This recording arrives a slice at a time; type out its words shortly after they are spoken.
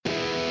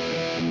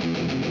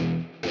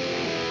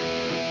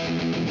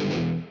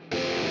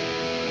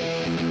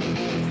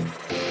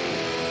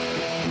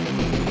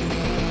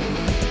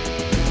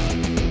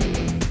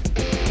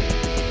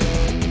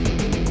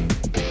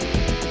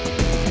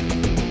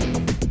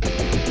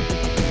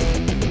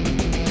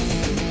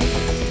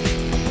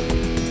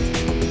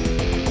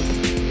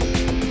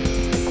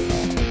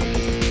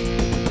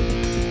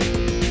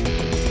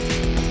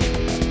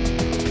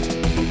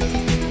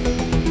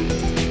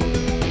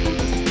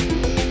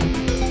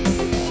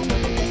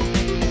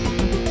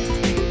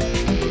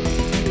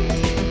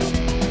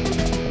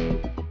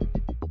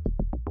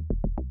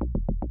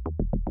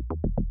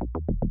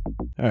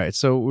All right,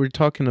 so we're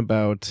talking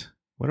about,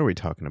 what are we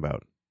talking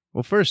about?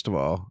 Well, first of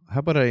all, how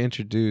about I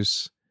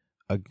introduce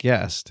a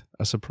guest,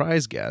 a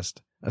surprise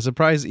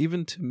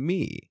even to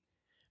me,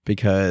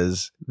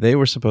 because they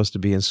were supposed to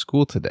be in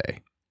school today,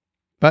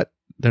 but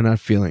they're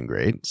not feeling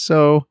great,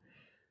 so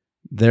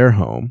they're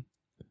home.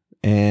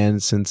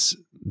 And since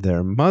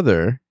their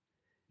mother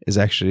is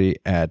actually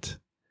at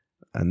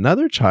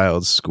another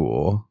child's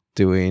school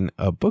doing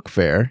a book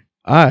fair,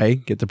 I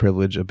get the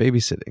privilege of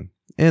babysitting.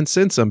 And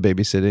since I'm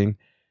babysitting,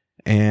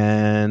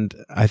 and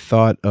I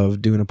thought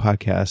of doing a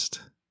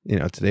podcast,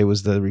 today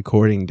was the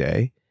recording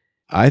day,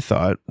 I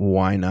thought,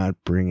 why not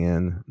bring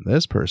in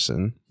this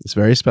person, this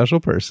very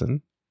special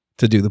person,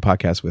 to do the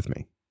podcast with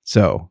me?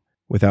 So,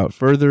 without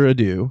further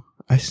ado,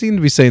 I seem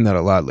to be saying that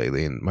a lot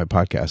lately in my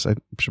podcast. I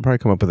should probably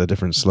come up with a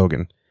different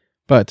slogan.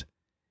 But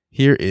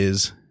here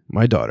is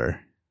my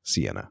daughter,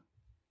 Sienna.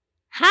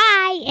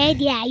 Hi, and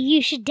yeah,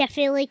 you should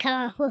definitely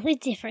come up with a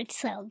different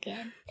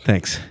slogan.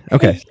 Thanks.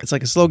 Okay, it's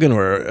like a slogan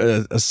or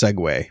a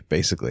segue,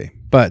 basically.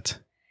 But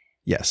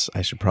yes,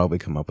 I should probably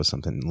come up with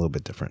something a little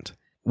bit different.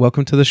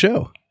 Welcome to the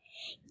show.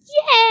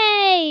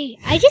 Yay!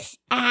 I just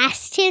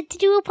asked him to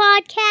do a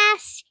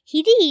podcast.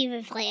 He didn't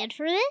even plan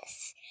for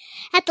this.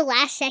 At the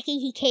last second,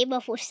 he came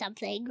up with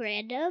something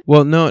random.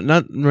 Well, no,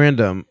 not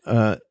random.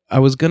 I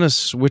was going to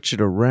switch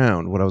it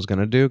around, what I was going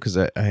to do, because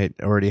I had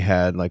already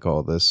had like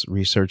all this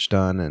research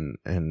done,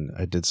 and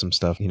I did some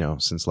stuff,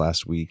 since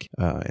last week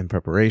in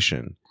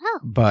preparation. Oh.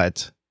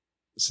 But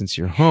since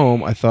you're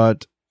home, I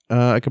thought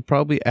I could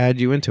probably add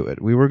you into it.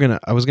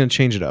 I was going to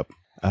change it up,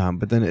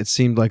 but then it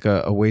seemed like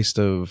a waste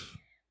of,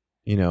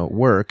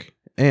 work,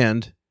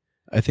 and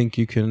I think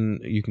you can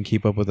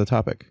keep up with the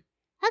topic.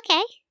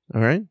 Okay.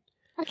 All right?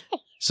 Okay.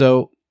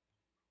 So,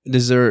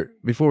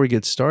 before we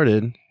get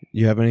started,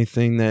 you have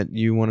anything that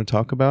you want to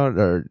talk about,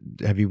 or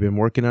have you been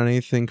working on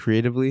anything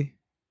creatively?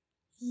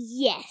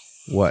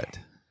 Yes. What?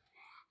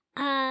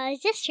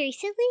 Just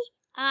recently,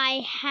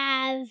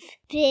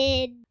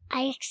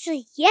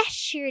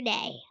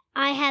 yesterday,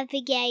 I have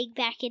been getting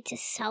back into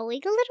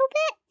sewing a little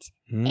bit,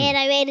 and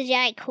I made a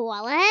giant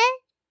koala head.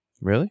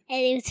 Really? And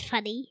it was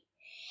funny.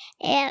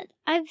 And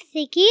I'm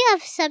thinking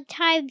of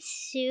sometime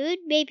soon,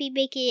 maybe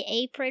making an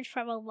apron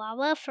from a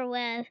llama for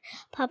one of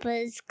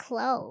Papa's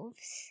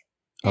clothes.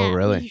 Oh,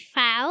 really? We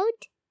found.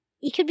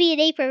 It could be an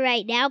apron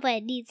right now, but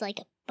it needs like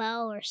a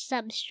bow or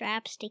some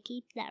straps to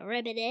keep that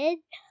ribbon in.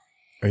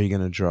 Are you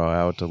going to draw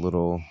out a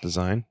little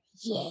design?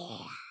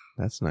 Yeah.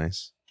 That's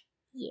nice.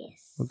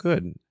 Yes. Well,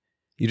 good.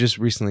 You just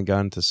recently got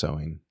into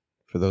sewing.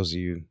 For those of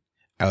you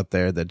out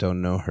there that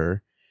don't know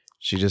her,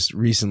 she just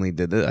recently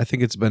did it. I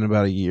think it's been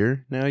about a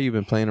year now. You've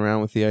been playing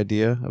around with the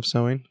idea of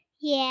sewing?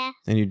 Yeah.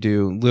 And you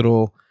do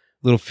little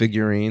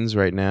figurines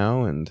right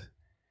now. And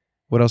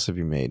what else have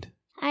you made?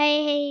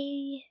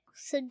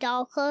 Some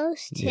doll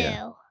clothes, too.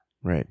 Yeah.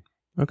 Right.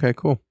 Okay,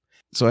 cool.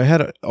 So I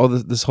had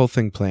this whole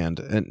thing planned.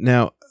 And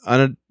now, on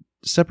a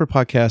separate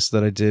podcast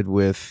that I did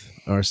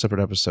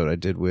separate episode I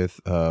did with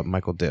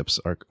Michael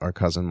Dips, our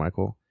cousin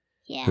Michael,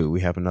 who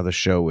we have another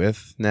show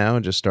with now,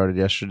 just started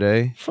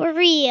yesterday. For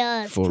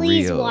reals.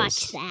 Please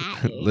watch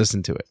that.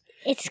 Listen to it.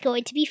 It's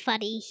going to be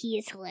funny. He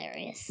is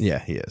hilarious. Yeah,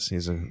 he is.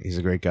 He's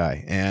a great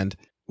guy. And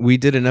we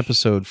did an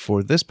episode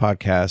for this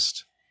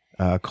podcast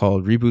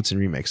called Reboots and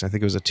Remakes. I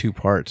think it was a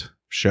 2-part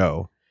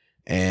show.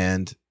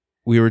 And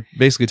we were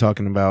basically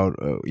talking about,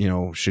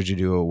 should you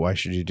do it? Why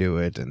should you do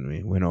it? And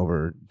we went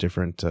over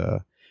different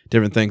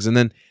things. And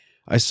then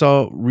I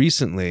saw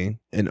recently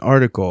an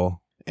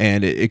article,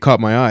 and it caught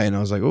my eye, and I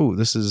was like, oh,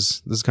 this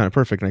is kind of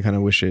perfect. And I kind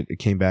of wish it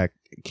came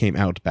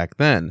out back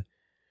then.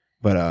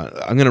 But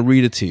I'm going to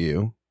read it to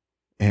you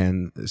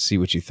and see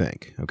what you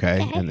think.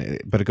 Okay.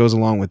 But it goes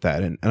along with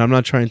that. And I'm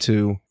not trying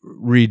to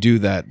redo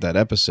that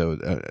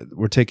episode.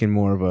 We're taking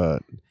more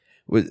of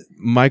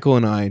Michael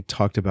and I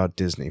talked about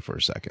Disney for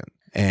a second,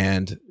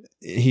 and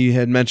he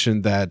had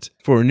mentioned that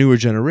for a newer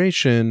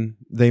generation,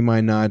 they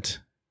might not,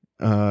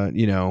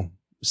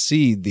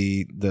 see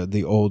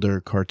the older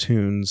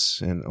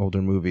cartoons and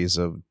older movies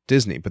of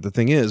Disney. But the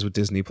thing is, with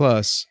Disney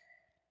Plus,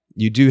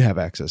 you do have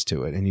access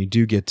to it, and you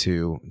do get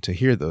to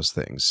hear those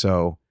things.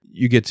 So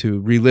you get to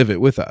relive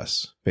it with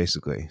us,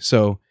 basically.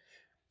 So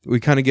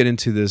we kind of get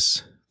into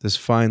this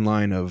fine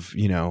line of,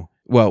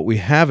 we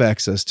have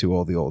access to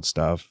all the old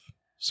stuff.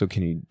 So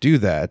can you do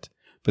that?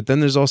 But then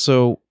there's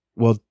also,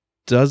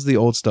 does the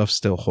old stuff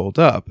still hold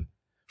up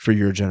for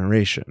your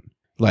generation?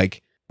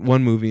 Like,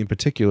 one movie in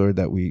particular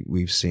that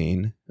we've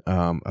seen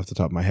off the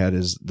top of my head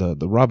is the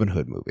Robin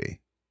Hood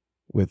movie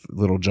with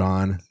Little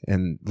John,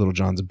 and Little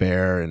John's a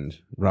bear and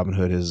Robin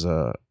Hood is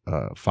a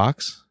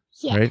fox.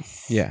 Yes.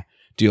 Right? Yeah.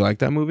 Do you like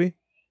that movie?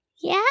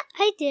 Yeah,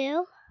 I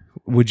do.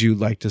 Would you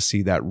like to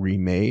see that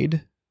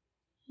remade?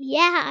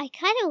 Yeah, I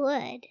kind of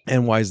would.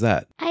 And why is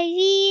that? I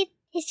mean,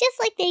 it's just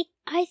like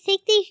I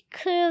think they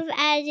could have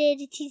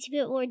added a teensy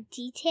bit more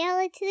detail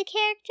into the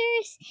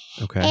characters.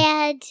 Okay.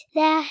 And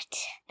that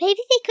maybe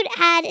they could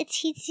add a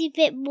teensy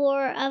bit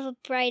more of a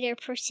brighter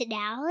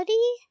personality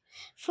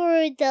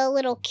for the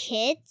little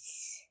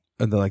kids.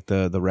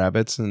 The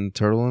rabbits and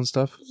turtle and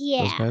stuff?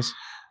 Yeah. Those guys?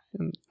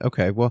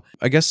 Okay, well,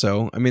 I guess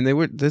so. I mean,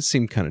 they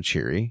seemed kind of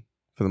cheery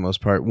for the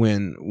most part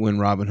when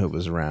Robin Hood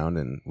was around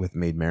and with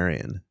Maid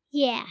Marian.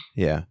 Yeah.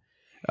 Yeah.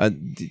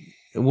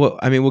 Well,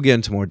 I mean, we'll get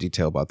into more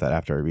detail about that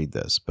after I read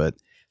this. But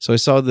so I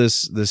saw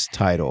this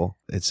title.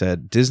 It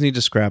said Disney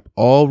to scrap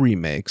all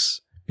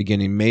remakes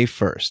beginning May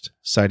 1st,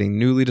 citing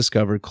newly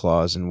discovered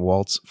clause in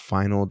Walt's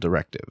final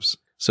directives.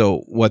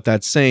 So what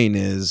that's saying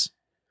is,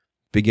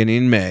 beginning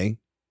in May,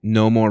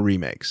 no more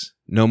remakes.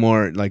 No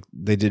more, like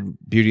they did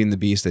Beauty and the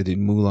Beast, they did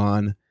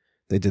Mulan,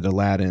 they did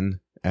Aladdin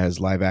as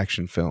live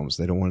action films.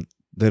 They don't want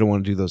to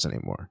do those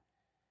anymore.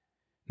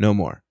 No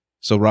more.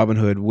 So Robin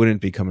Hood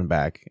wouldn't be coming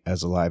back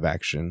as a live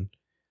action,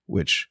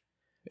 which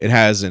it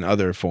has in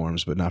other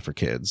forms, but not for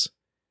kids.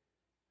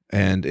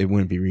 And it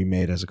wouldn't be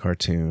remade as a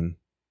cartoon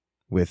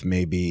with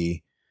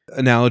maybe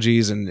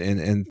analogies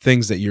and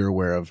things that you're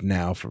aware of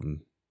now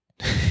from...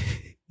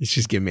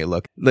 She's giving me a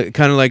look.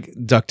 Kind of like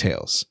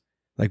DuckTales.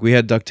 Like we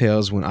had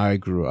DuckTales when I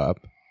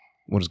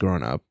was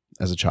growing up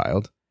as a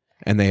child.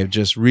 And they have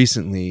just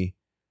recently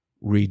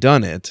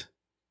redone it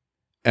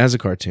as a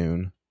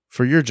cartoon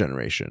for your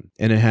generation.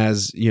 And it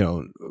has,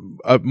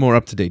 more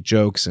up-to-date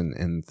jokes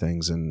and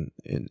things, and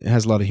it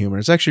has a lot of humor.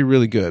 It's actually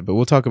really good, but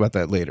we'll talk about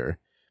that later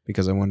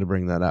because I wanted to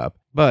bring that up.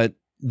 But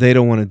they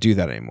don't want to do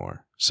that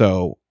anymore.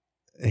 So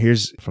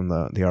here's from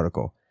the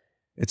article.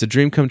 It's a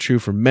dream come true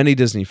for many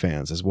Disney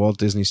fans, as Walt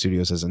Disney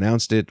Studios has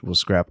announced it will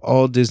scrap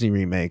all Disney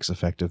remakes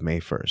effective May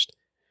 1st.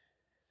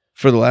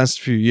 For the last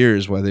few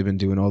years, while they've been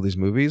doing all these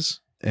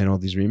movies and all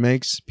these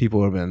remakes,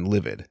 people have been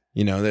livid.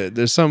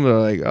 There's some that are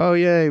like, oh,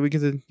 yay, we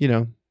get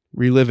to,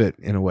 relive it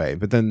in a way.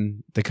 But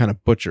then they kind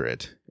of butcher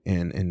it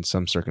in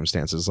some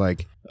circumstances.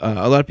 Like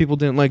a lot of people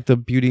didn't like the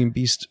Beauty and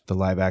Beast, the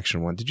live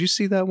action one. Did you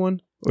see that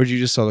one? Or did you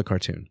just saw the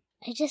cartoon?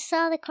 I just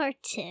saw the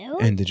cartoon.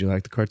 And did you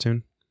like the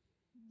cartoon?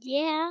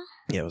 Yeah.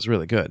 Yeah, it was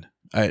really good.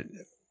 I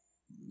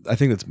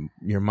think that's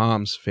your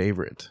mom's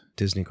favorite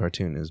Disney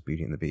cartoon is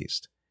Beauty and the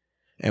Beast.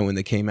 And when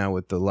they came out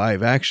with the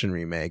live action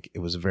remake, it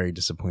was a very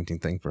disappointing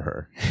thing for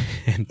her.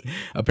 And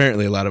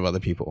apparently a lot of other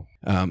people.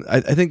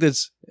 I think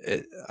that's,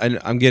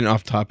 I'm getting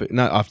off topic,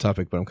 not off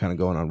topic, but I'm kind of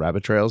going on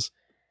rabbit trails.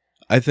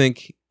 I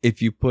think if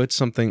you put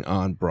something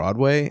on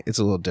Broadway, it's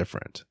a little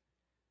different.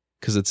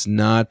 Because it's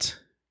not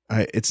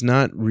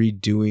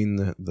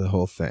redoing the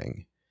whole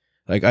thing.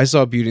 Like I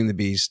saw Beauty and the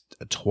Beast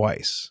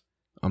twice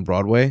on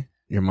Broadway,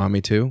 Your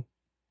Mommy too,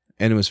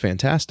 and it was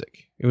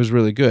fantastic. It was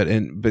really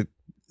good. But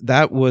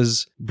that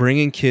was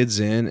bringing kids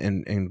in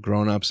and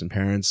grown-ups and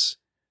parents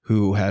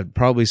who had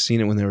probably seen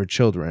it when they were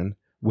children,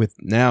 with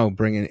now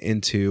bringing it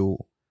into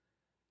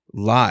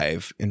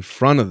live in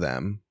front of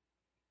them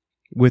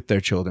with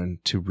their children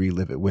to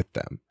relive it with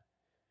them.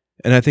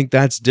 And I think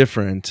that's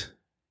different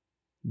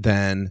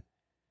than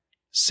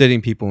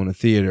sitting people in a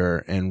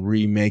theater and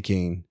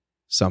remaking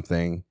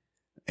something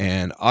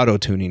and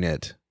auto-tuning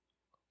it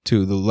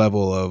to the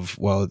level of,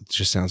 well, it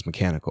just sounds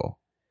mechanical.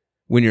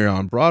 When you're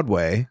on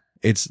Broadway,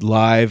 it's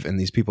live and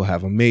these people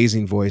have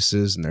amazing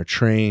voices and they're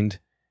trained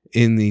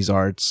in these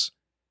arts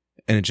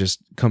and it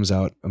just comes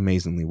out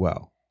amazingly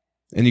well.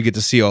 And you get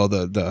to see all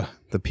the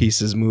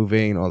pieces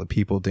moving, all the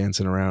people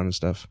dancing around and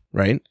stuff,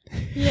 right?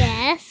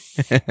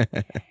 Yes.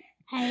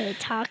 I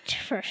talked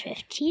for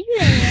 15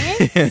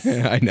 minutes.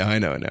 I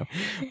know.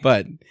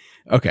 But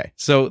okay,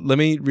 so let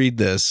me read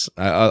this.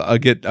 I'll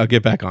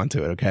get back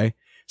onto it. Okay,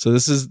 so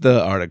this is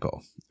the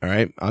article. All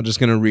right, I'm just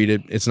gonna read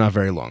it. It's not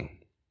very long.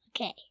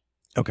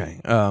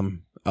 Okay.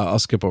 I'll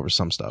skip over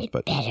some stuff,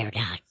 but better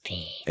not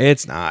be.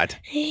 It's not.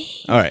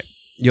 All right,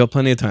 you'll have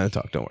plenty of time to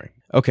talk. Don't worry.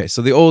 Okay,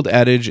 so the old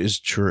adage is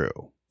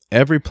true.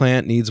 Every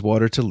plant needs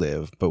water to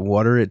live, but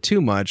water it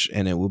too much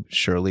and it will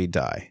surely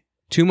die.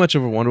 Too much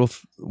of a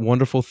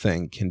wonderful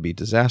thing can be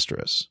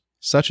disastrous.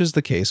 Such is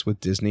the case with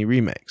Disney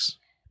remakes.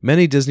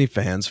 Many Disney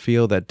fans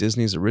feel that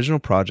Disney's original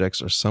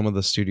projects are some of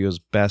the studio's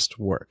best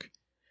work,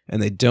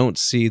 and they don't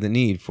see the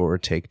need for a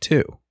take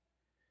two.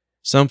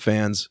 Some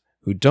fans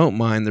who don't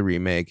mind the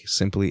remake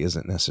simply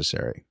isn't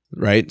necessary,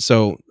 right?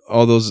 So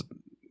all those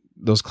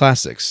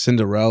classics,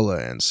 Cinderella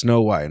and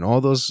Snow White, and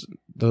all those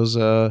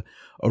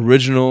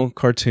original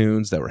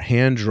cartoons that were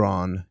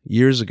hand-drawn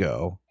years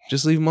ago,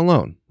 just leave them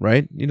alone,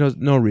 right?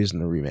 No reason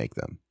to remake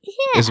them.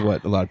 Yeah. Is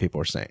what a lot of people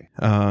are saying.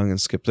 I'm going to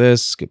skip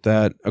this, skip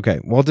that. Okay,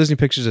 Walt Disney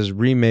Pictures has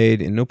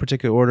remade, in no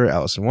particular order,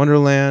 Alice in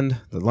Wonderland,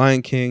 The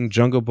Lion King,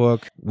 Jungle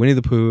Book, Winnie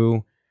the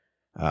Pooh,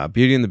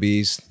 Beauty and the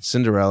Beast,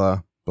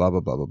 Cinderella, blah, blah,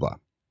 blah, blah, blah.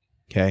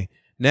 Okay.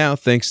 Now,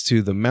 thanks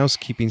to the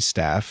mousekeeping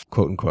staff,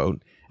 quote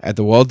unquote, at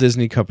the Walt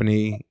Disney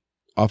Company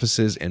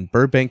offices in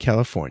Burbank,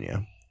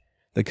 California,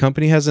 the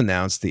company has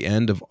announced the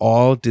end of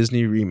all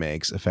Disney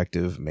remakes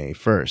effective May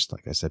 1st,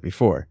 like I said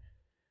before.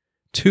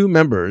 2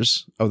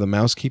 members of the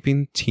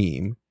mousekeeping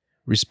team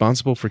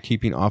responsible for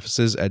keeping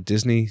offices at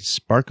Disney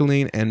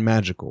sparkling and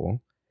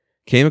magical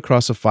came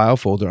across a file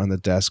folder on the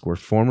desk where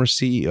former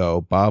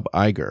CEO Bob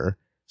Iger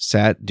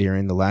sat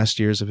during the last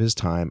years of his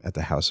time at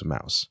the House of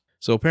Mouse.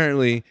 So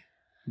apparently,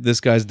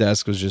 this guy's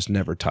desk was just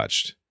never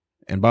touched,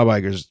 and Bob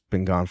Iger's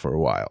been gone for a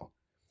while.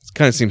 It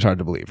kind of seems hard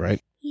to believe, right?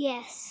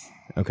 Yes.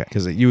 Okay,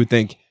 because you would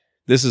think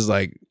this is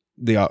like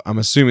I'm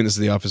assuming this is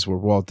the office where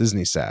Walt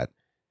Disney sat,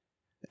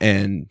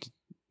 and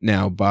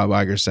now Bob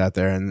Iger sat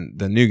there, and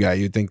the new guy,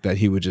 you'd think that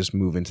he would just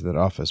move into that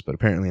office, but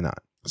apparently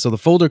not. So the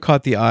folder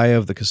caught the eye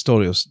of the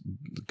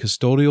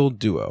custodial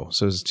duo,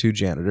 so it's 2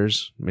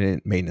 janitors,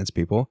 maintenance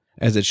people,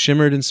 as it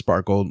shimmered and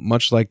sparkled,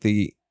 much like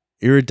the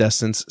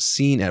iridescence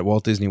seen at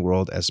Walt Disney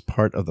World as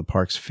part of the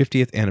park's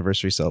 50th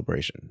anniversary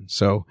celebration.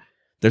 So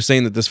they're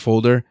saying that this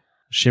folder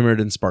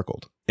shimmered and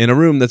sparkled in a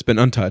room that's been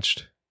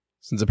untouched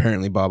since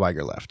apparently Bob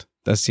Iger left.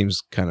 That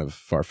seems kind of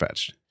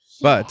far-fetched.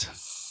 But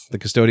the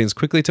custodians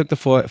quickly took the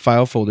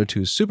file folder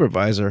to a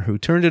supervisor who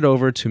turned it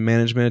over to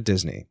management at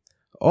Disney.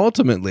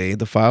 Ultimately,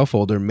 the file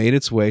folder made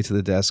its way to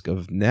the desk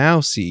of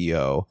now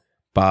CEO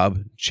Bob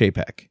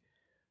Chapek,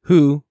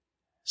 who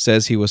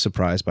says he was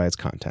surprised by its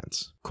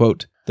contents.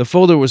 Quote, "The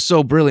folder was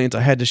so brilliant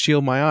I had to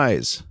shield my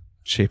eyes,"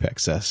 Chapek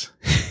says.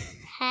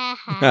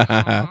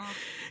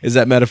 Is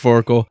that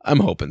metaphorical? I'm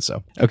hoping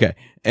so. Okay.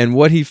 And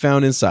what he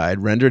found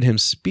inside rendered him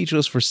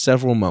speechless for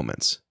several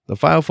moments. The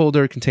file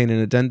folder contained an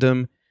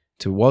addendum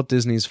to Walt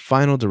Disney's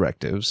final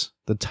directives.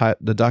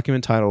 The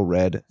document title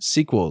read,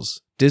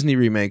 "Sequels, Disney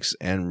Remakes,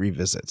 and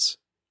Revisits,"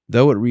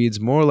 though it reads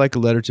more like a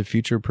letter to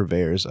future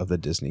purveyors of the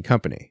Disney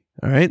Company.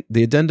 All right.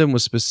 The addendum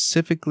was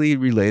specifically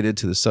related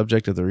to the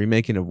subject of the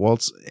remaking of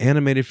Walt's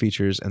animated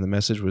features, and the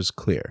message was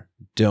clear.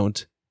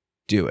 Don't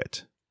do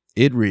it.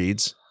 It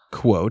reads,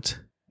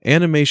 quote,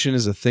 "Animation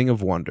is a thing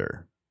of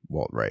wonder,"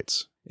 Walt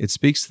writes. "It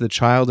speaks to the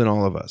child in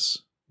all of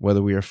us,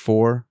 whether we are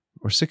 4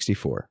 or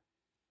 64.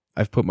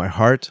 I've put my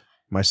heart,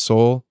 my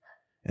soul,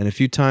 and a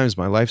few times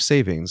my life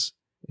savings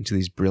into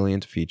these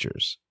brilliant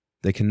features.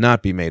 They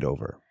cannot be made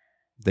over.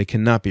 They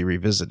cannot be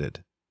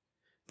revisited.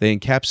 They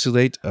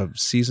encapsulate a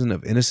season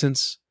of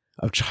innocence,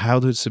 of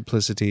childhood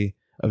simplicity,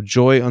 of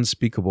joy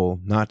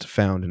unspeakable, not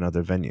found in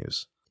other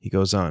venues." He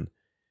goes on,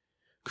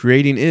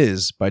 "Creating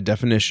is, by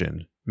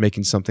definition,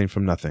 making something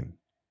from nothing.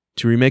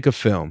 To remake a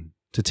film,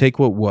 to take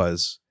what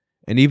was,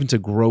 and even to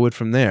grow it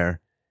from there,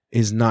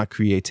 is not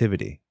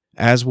creativity,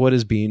 as what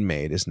is being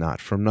made is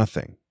not from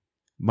nothing.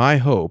 My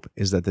hope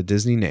is that the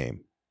Disney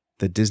name,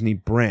 the Disney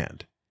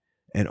brand,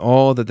 and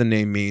all that the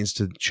name means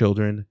to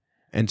children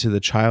and to the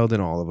child in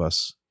all of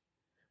us,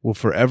 will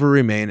forever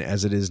remain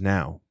as it is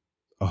now,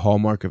 a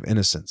hallmark of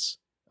innocence,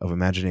 of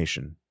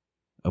imagination,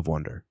 of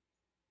wonder.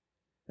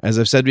 As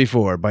I've said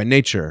before, by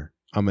nature,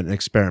 I'm an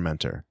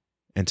experimenter,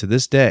 and to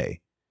this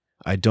day,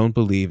 I don't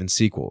believe in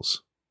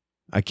sequels.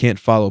 I can't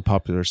follow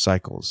popular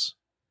cycles.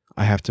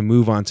 I have to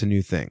move on to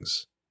new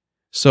things.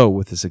 So,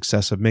 with the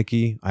success of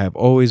Mickey, I have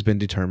always been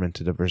determined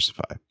to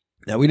diversify."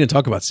 Now, we didn't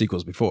talk about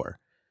sequels before.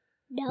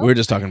 No. We were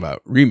just talking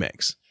about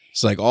remakes.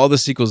 It's like all the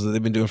sequels that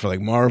they've been doing for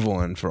like Marvel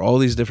and for all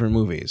these different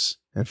movies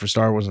and for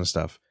Star Wars and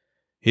stuff.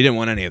 He didn't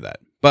want any of that.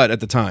 But at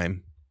the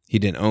time, he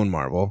didn't own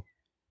Marvel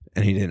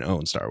and he didn't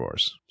own Star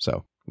Wars.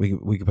 So we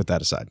could put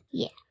that aside.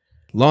 Yeah.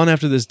 Long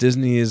after this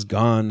Disney is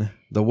gone,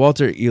 the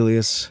Walter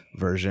Elias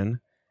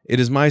version, it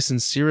is my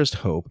sincerest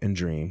hope and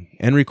dream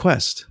and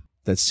request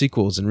that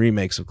sequels and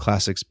remakes of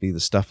classics be the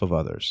stuff of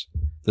others,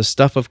 the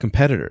stuff of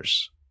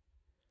competitors,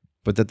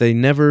 but that they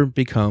never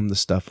become the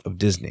stuff of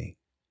Disney.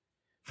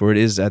 For it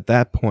is at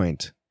that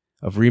point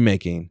of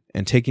remaking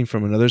and taking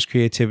from another's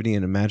creativity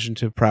and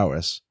imaginative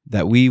prowess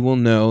that we will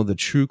know the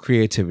true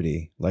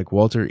creativity, like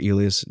Walter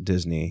Elias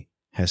Disney,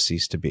 has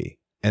ceased to be.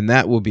 And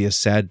that will be a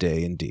sad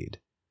day indeed.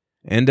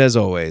 And as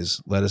always,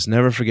 let us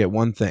never forget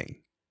one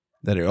thing,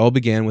 that it all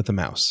began with a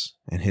mouse,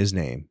 and his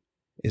name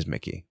is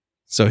Mickey.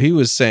 So he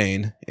was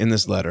saying in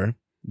this letter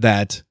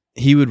that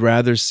he would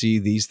rather see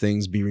these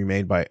things be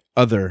remade by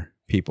other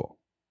people,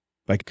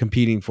 by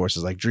competing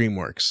forces like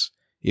DreamWorks,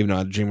 even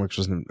though DreamWorks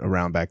wasn't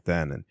around back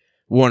then, and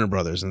Warner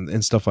Brothers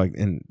and stuff like,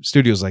 and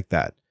studios like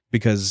that,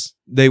 because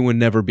they would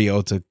never be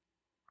able to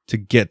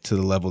get to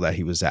the level that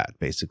he was at,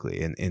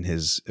 basically, in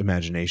his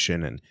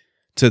imagination and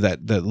to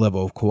that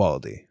level of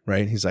quality,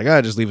 right? He's like,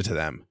 just leave it to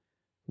them.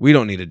 We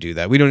don't need to do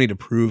that. We don't need to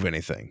prove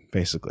anything,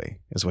 basically,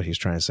 is what he's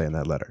trying to say in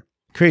that letter.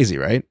 Crazy,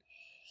 right?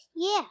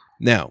 Yeah.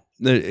 Now,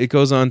 it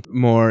goes on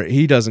more.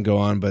 He doesn't go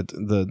on, but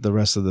the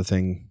rest of the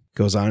thing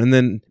goes on. And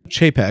then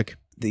Chapek,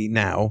 the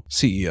now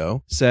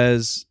CEO,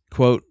 says,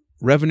 quote,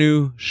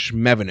 "Revenue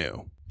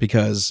schmevenue,"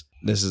 because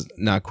this is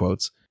not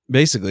quotes.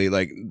 Basically,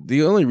 like,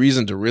 the only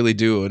reason to really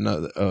do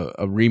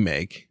a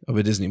remake of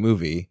a Disney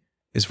movie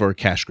is for a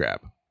cash grab.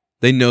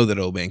 They know that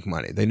it'll make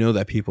money. They know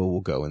that people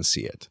will go and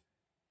see it,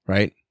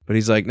 right? But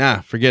he's like, nah,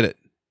 forget it.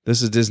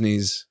 This is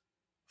Disney's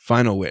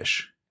final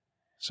wish.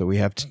 So we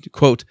have to,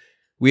 quote,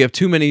 "We have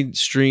too many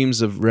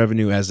streams of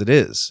revenue as it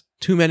is.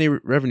 Too many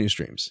revenue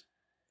streams."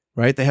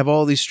 Right? They have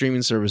all these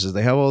streaming services.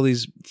 They have all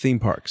these theme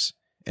parks.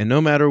 And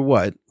no matter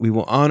what, we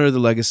will honor the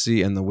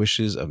legacy and the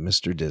wishes of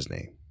Mr.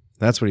 Disney.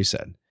 That's what he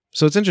said.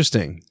 So it's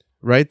interesting,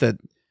 right? That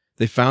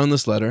they found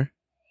this letter,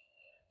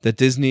 that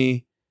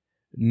Disney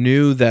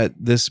knew that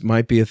this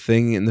might be a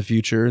thing in the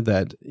future,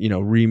 that,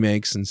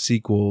 remakes and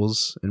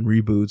sequels and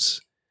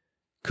reboots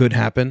could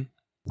happen.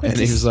 Which and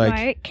he is was smart,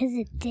 like, because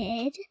it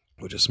did.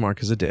 which is smart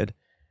because it did.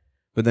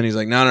 But then he's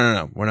like,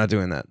 no, we're not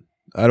doing that.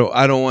 I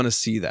don't want to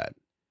see that.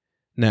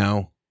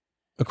 Now,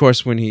 of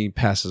course, when he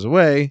passes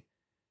away,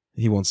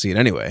 he won't see it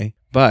anyway,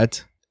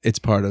 but it's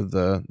part of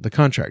the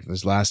contract.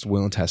 His last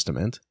will and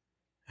testament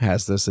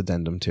has this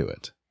addendum to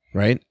it,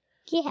 right?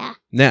 Yeah.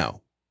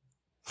 Now,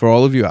 for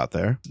all of you out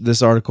there,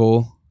 this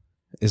article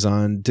is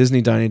on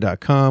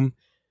DisneyDining.com.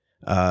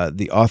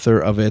 The author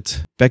of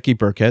it, Becky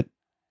Burkett,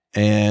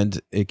 and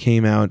it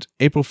came out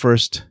April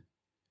 1st,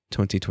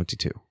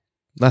 2022.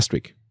 Last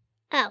week.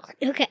 Oh,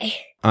 okay.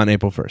 On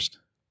April 1st.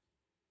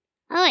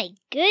 Oh my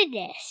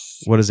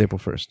goodness. What is April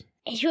 1st?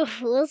 April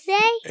Fool's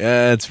Day?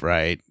 That's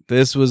right.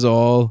 This was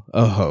all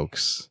a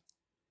hoax.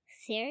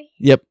 Serious?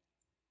 Yep.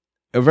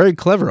 A very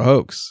clever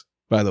hoax,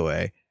 by the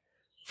way,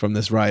 from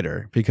this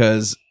writer,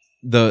 because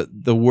the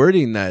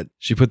wording that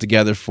she put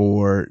together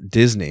for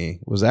Disney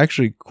was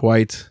actually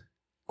quite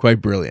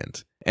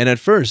brilliant. And at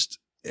first,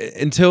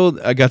 until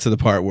I got to the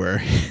part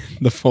where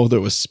the folder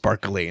was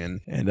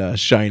sparkling and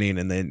shining,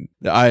 and then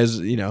the eyes,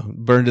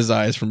 burned his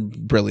eyes from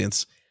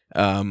brilliance.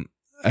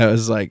 I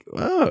was like,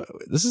 "Oh,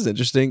 this is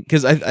interesting,"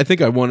 because I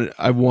think I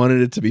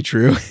wanted it to be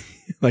true.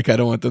 Like, I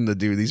don't want them to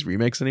do these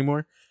remakes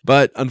anymore.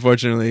 But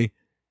unfortunately,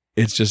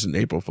 it's just an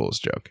April Fool's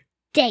joke.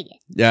 Dang it.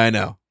 Yeah, I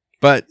know,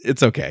 but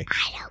it's okay.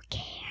 I don't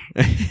care.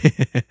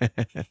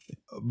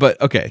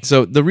 But okay,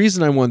 so the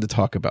reason I wanted to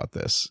talk about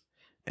this,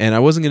 and I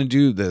wasn't going to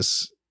do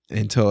this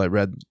until I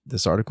read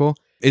this article,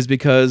 is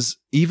because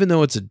even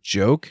though it's a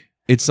joke,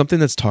 it's something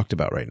that's talked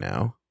about right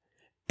now,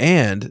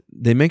 and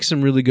they make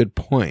some really good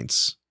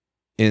points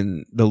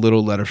in the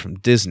little letter from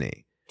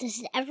Disney. Does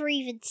it ever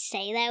even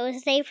say that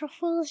was an April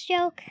Fool's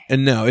joke?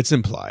 And no, it's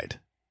implied.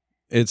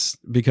 It's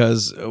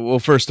because, well,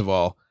 first of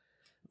all,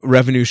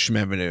 revenue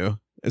schmevenue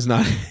is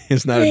not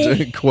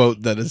a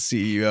quote that a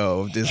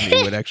CEO of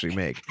Disney would actually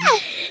make.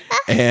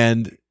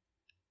 And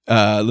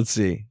let's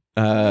see.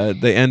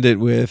 They end it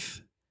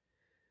with,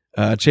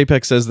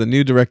 Chapek says the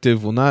new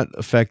directive will not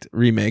affect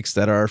remakes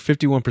that are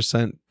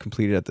 51%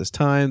 completed at this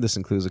time. This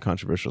includes a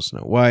controversial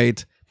Snow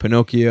White,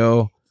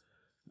 Pinocchio,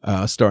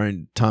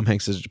 starring Tom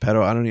Hanks as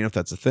Geppetto. I don't even know if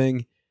that's a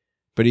thing,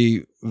 but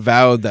he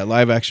vowed that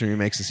live action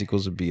remakes and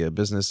sequels would be a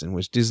business in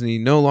which Disney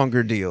no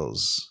longer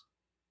deals.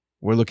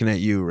 We're looking at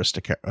you,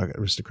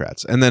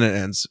 aristocrats. And then it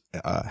ends,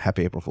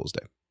 Happy April Fool's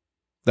Day.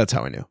 That's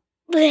how I knew.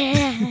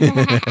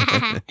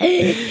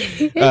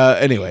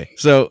 Anyway,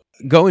 so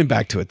going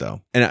back to it though,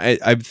 and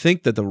I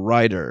think that the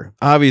writer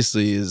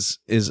obviously is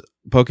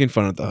poking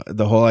fun at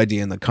the whole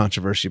idea and the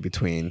controversy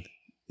between,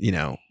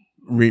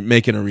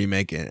 making a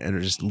remake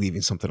and just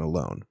leaving something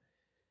alone.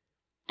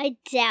 I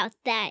doubt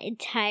that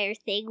entire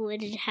thing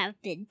wouldn't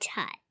have been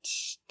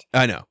touched.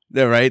 I know.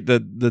 They're right. The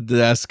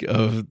desk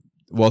of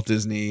Walt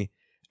Disney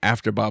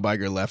after Bob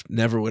Iger left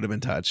never would have been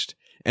touched.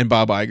 And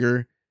Bob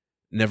Iger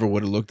never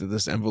would have looked at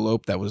this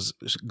envelope that was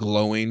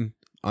glowing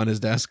on his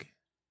desk.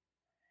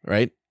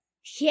 Right?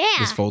 Yeah.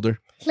 This folder.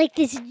 Like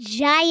this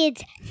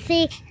giant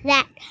thing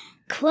that,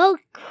 quote,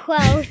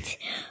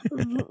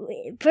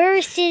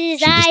 burst in his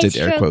She just eyes did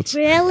air from quotes.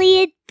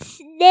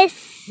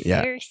 brilliantness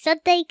or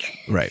something.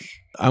 Right.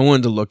 I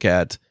wanted to look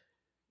at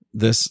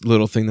this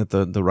little thing that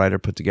the writer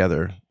put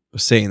together,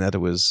 saying that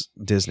it was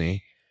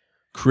Disney.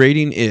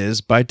 Creating is,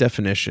 by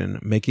definition,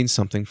 making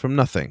something from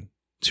nothing.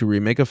 To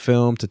remake a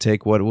film, to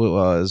take what it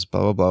was,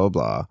 blah, blah, blah, blah,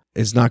 blah,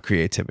 is not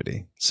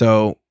creativity.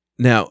 So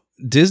now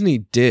Disney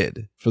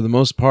did, for the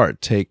most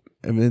part,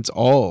 it's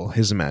all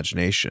his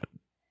imagination.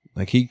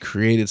 Like, he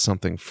created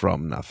something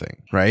from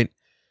nothing, right?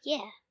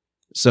 Yeah.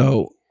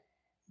 So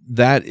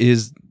that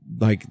is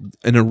like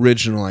an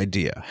original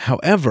idea.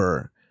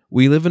 However,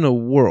 we live in a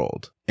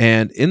world,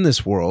 and in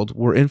this world,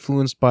 we're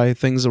influenced by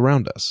things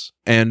around us.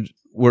 And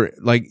we're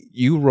like,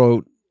 you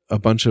wrote a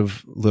bunch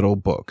of little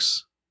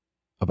books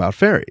about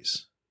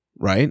fairies,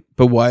 right?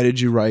 But why did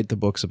you write the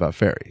books about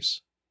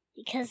fairies?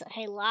 Because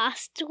I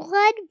lost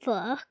one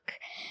book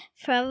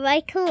from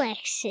my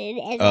collection,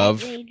 and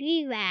Of that made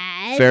me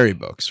mad. Fairy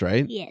books,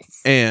 right?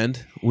 Yes.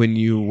 And when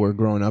you were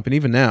growing up, and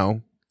even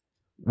now,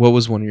 what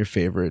was one of your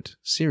favorite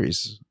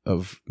series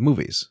of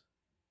movies?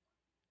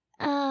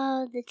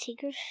 The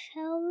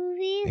Tinkerbell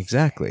movies?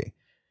 Exactly.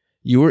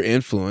 You were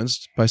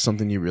influenced by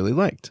something you really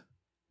liked,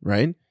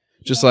 right?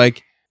 Just Yeah.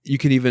 like you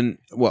could even,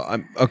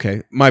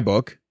 my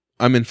book,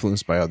 I'm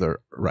influenced by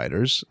other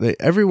writers.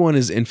 Everyone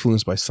is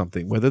influenced by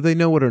something, whether they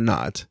know it or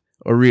not,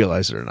 or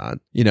realize it or not.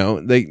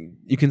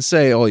 You can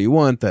say all you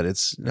want that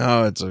it's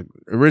an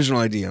original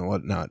idea and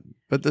whatnot,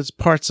 but there's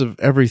parts of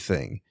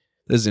everything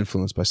that is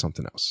influenced by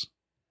something else.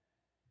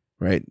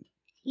 right? It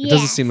Yes.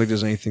 doesn't seem like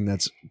there's anything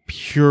that's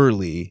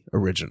purely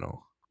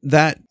original.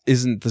 That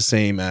isn't the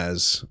same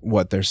as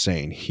what they're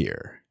saying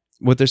here.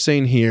 What they're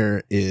saying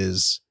here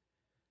is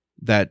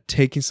that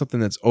taking something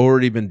that's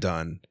already been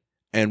done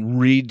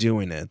and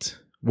redoing it,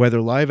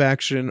 whether live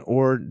action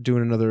or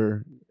doing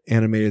another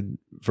animated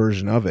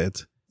version of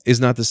it, is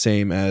not the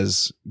same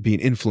as being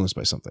influenced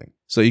by something.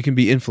 So you can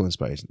be influenced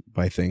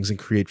by things and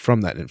create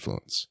from that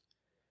influence.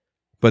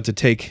 But to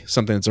take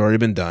something that's already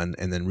been done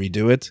and then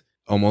redo it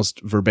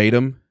almost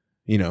verbatim,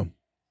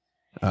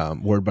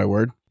 word by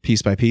word,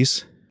 piece by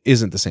piece,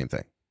 isn't the same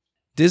thing.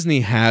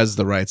 Disney has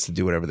the rights to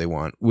do whatever they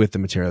want with the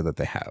material that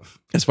they have.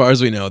 As far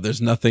as we know,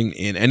 there's nothing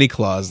in any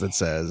clause that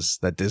says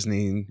that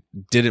Disney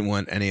didn't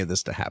want any of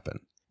this to happen.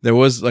 There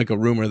was like a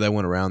rumor that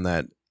went around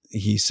that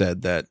he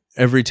said that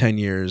every 10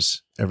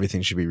 years,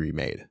 everything should be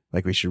remade.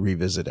 Like we should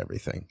revisit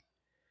everything.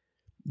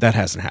 That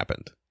hasn't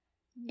happened.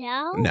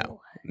 No.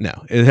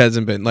 No, it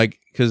hasn't been like,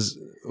 because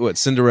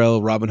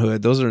Cinderella, Robin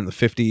Hood, those are in the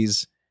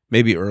 50s,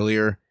 maybe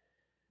earlier.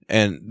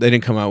 And they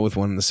didn't come out with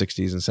one in the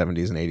 60s and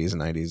 70s and 80s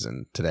and 90s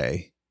and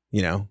today.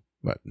 90s,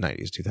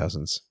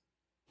 2000s,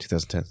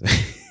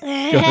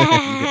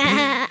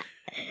 2010s.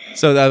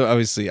 So that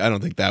obviously, I don't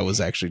think that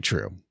was actually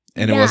true.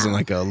 And it wasn't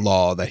like a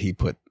law that he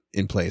put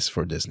in place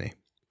for Disney.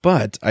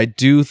 But I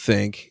do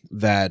think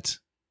that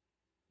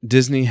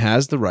Disney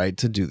has the right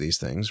to do these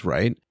things,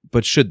 right?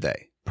 But should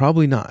they?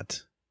 Probably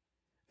not.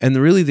 And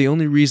really the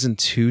only reason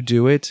to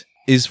do it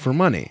is for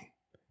money.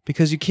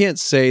 Because you can't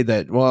say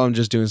that, well, I'm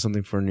just doing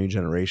something for a new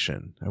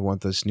generation. I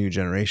want this new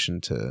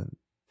generation to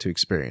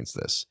experience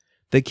this.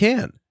 They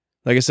can.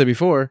 Like I said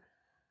before,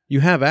 you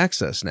have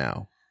access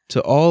now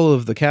to all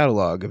of the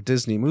catalog of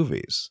Disney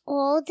movies.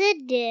 Old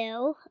and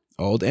new.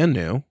 Old and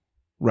new,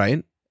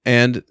 right?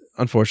 And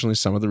unfortunately,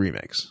 some of the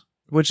remakes,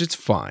 which it's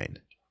fine.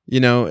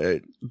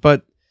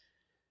 But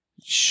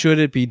should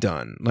it be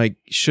done? Like,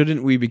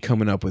 shouldn't we be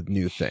coming up with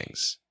new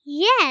things?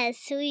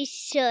 Yes, we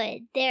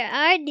should. There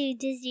are new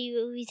Disney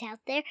movies out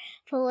there,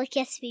 but what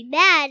gets me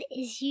mad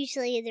is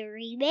usually in the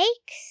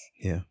remakes.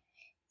 Yeah.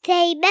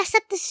 They mess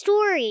up the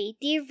story,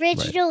 the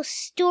original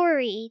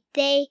story.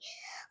 They,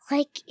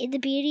 like in the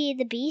Beauty and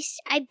the Beast,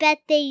 I bet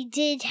they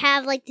did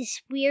have like this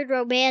weird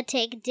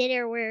romantic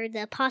dinner where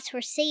the pots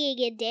were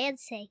singing and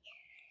dancing.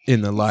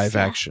 In the live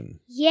action.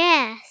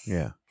 Yes.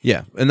 Yeah.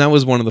 Yeah. And that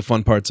was one of the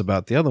fun parts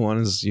about the other one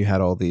is you had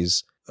all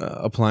these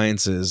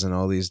appliances and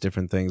all these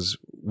different things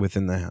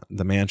within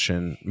the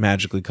mansion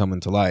magically coming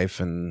to life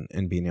and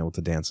being able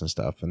to dance and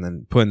stuff. And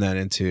then putting that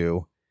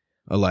into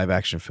a live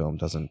action film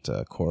doesn't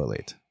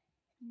correlate.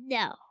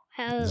 No.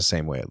 The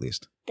same way, at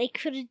least. They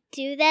couldn't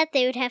do that.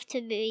 They would have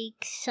to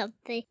make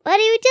something.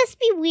 But it would just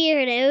be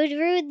weird. It would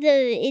ruin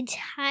the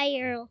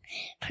entire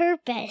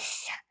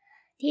purpose.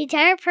 The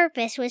entire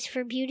purpose was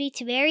for Beauty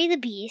to marry the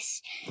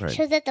Beast, right,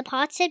 so that the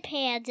pots and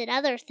pans and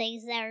other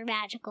things that are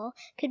magical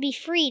could be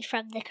freed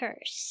from the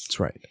curse. That's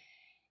right.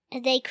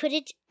 And they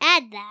couldn't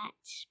add that,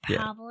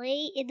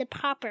 probably, in the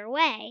proper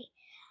way.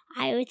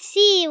 I would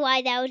see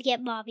why that would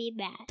get Mommy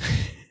mad.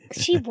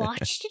 She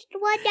watched it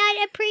one night,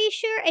 I'm pretty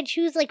sure, and she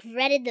was like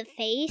red in the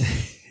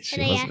face. She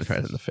wasn't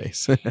red in the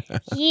face.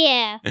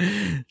 Yeah.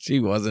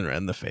 She wasn't red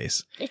in the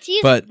face. She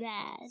was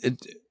bad.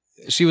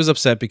 She was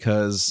upset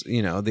because,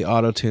 the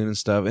auto-tune and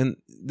stuff. And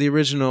the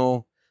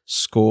original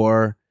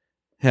score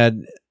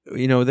had,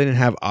 they didn't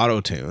have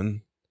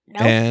auto-tune.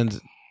 Nope. And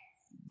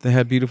they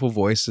had beautiful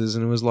voices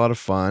and it was a lot of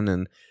fun.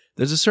 And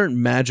there's a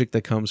certain magic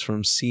that comes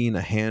from seeing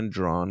a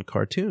hand-drawn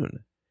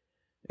cartoon.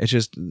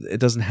 It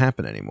doesn't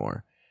happen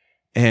anymore.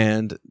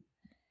 And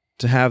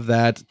to have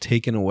that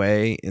taken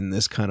away in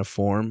this kind of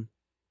form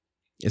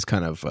is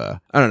kind of, I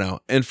don't know.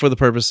 And for the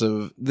purpose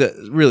of,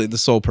 the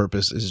sole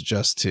purpose is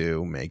just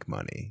to make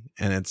money.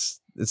 And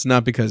it's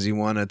not because you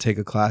want to take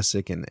a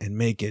classic and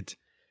make it,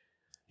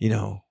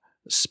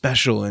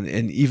 special and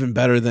even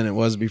better than it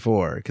was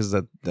before. Because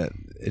that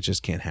it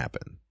just can't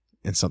happen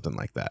in something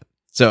like that.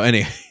 So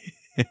anyway,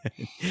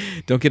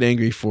 don't get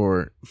angry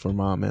for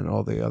Mom and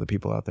all the other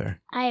people out there.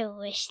 I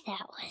wish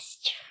that was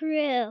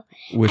true.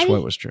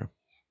 What was true?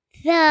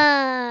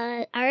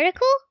 The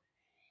article?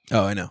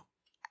 Oh, I know.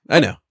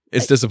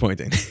 It's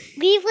disappointing.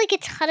 We have like a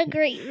ton of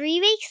great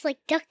remakes, like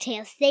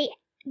DuckTales. They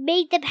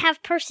made them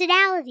have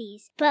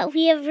personalities. But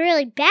we have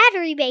really bad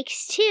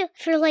remakes too,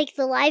 for like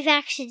the live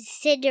action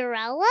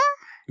Cinderella.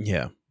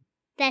 Yeah.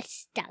 That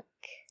stunk.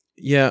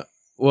 Yeah.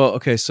 Well,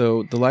 okay,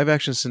 so the live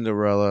action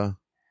Cinderella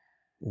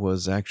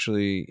was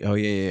actually... Oh,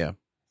 yeah.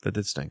 That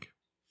did stink.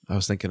 I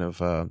was thinking of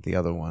the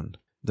other one.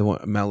 The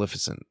one,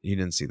 Maleficent. You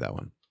didn't see that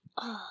one.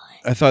 Oh.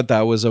 I thought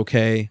that was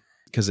okay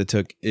because it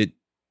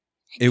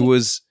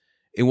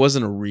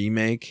wasn't a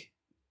remake.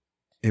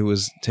 It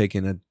was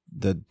taking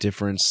the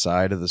different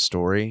side of the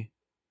story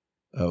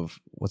of...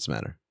 What's the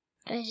matter?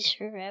 I just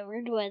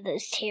remembered one of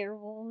those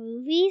terrible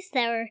movies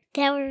that were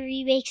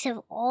remakes of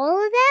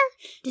all of them.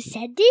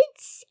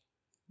 Descendants?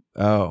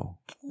 Oh,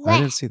 I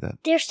didn't see that.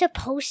 They're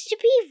supposed to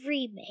be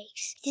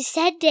remakes.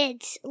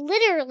 Descendants,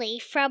 literally,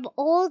 from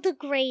all the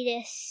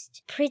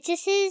greatest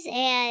princesses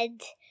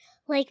and,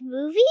 like,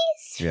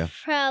 movies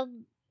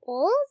from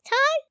old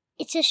time.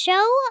 It's a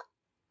show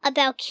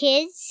about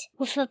kids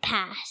with a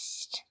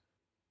past.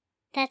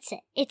 That's it.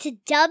 It's a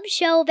dumb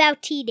show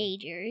about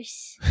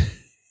teenagers.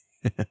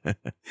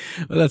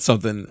 Well, that's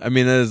something. I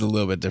mean, that is a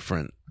little bit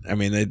different. I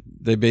mean,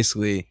 they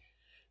basically,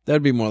 that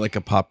would be more like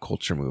a pop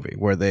culture movie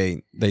where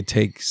they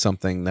take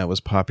something that was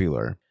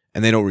popular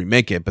and they don't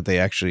remake it, but they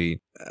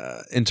actually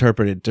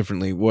interpret it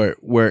differently.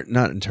 Where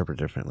not interpret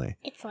differently.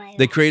 It's like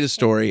They create a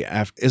story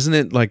after. Isn't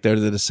it like they're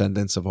the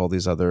descendants of all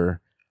these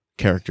other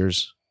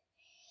characters,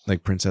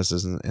 like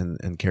princesses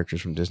and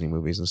characters from Disney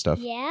movies and stuff?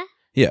 Yeah.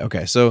 Yeah.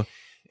 Okay. So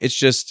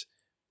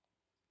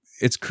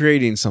it's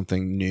creating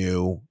something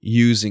new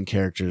using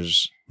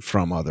characters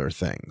from other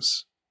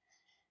things,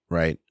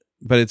 right?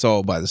 But it's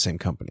all by the same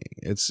company.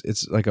 It's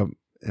like a,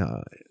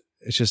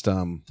 it's just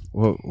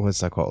what's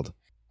that called?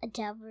 A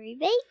dumb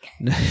remake?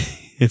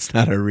 It's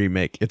not a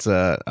remake. It's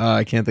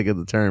I can't think of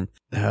the term.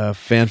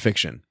 Fan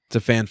fiction. It's a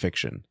fan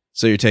fiction.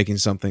 So you're taking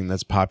something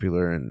that's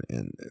popular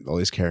and all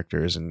these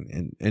characters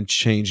and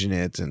changing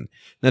it and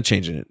not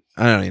changing it.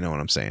 I don't even know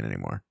what I'm saying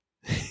anymore.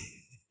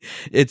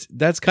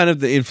 That's kind of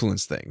the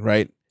influence thing,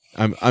 right?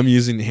 I'm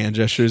using hand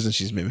gestures and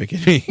she's mimicking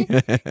me.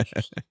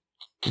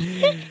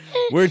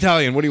 We're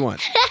Italian. What do you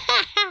want?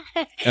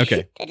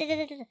 Okay.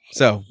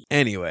 So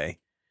anyway,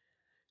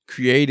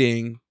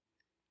 creating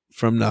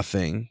from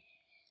nothing,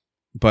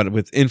 but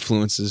with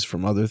influences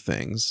from other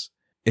things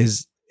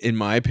is, in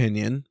my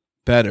opinion,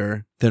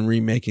 better than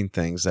remaking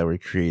things that were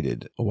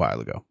created a while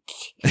ago.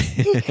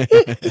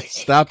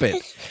 Stop it.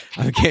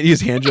 I can't use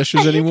hand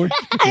gestures anymore.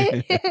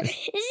 It's just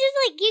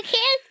like you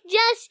can't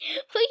just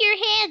put your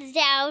hands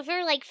down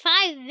for like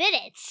 5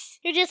 minutes.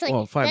 You're just like,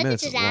 well, 5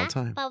 minutes is a long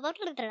time. All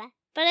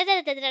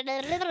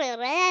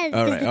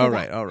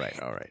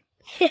right.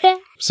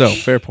 So,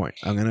 fair point.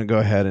 I'm going to go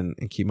ahead and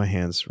keep my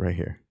hands right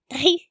here.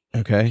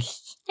 Okay?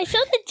 I saw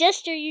the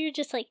gesture. You were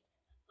just like,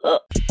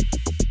 oh.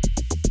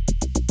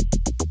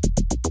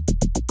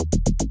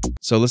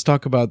 So let's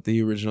talk about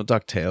the original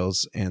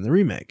DuckTales and the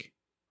remake.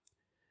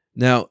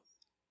 Now,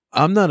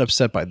 I'm not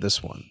upset by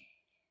this one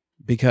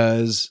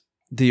because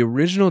the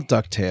original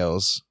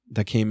DuckTales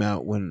that came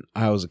out when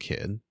I was a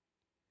kid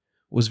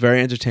was very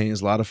entertaining. It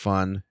was a lot of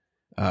fun.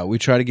 We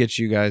tried to get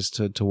you guys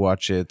to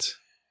watch it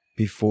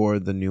before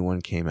the new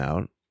one came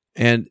out.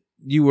 And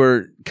you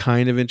were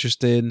kind of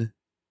interested,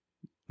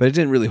 but it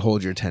didn't really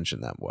hold your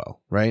attention that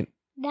well, right?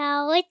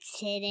 No, it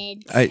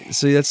didn't.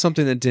 So that's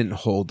something that didn't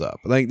hold up.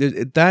 Like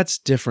that's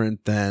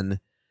different than,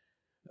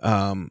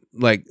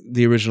 like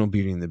the original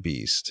Beauty and the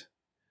Beast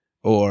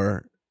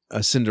or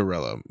a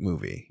Cinderella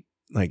movie.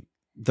 Like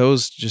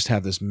those just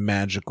have this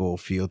magical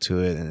feel to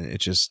it, and it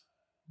just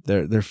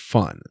they're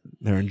fun,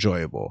 they're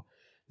enjoyable.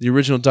 The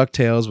original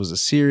DuckTales was a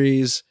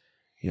series,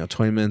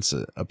 20 minutes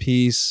a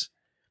piece,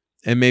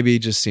 and maybe it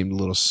just seemed a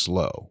little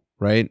slow,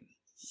 right?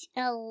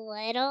 A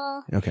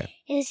little. Okay.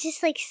 It was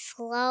just like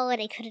slow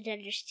and I couldn't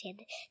understand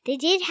it. They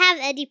didn't have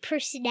any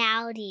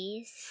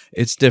personalities.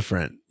 It's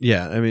different.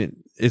 Yeah, I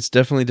mean, it's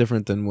definitely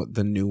different than what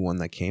the new one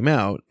that came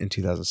out in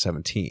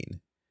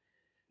 2017.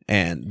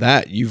 And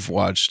that you've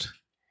watched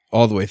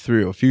all the way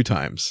through a few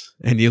times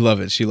and you love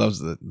it. She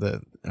loves her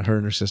and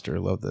her sister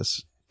love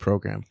this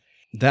program.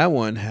 That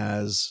one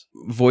has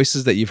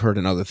voices that you've heard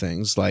in other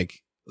things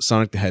like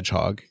Sonic the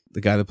Hedgehog. The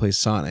guy that plays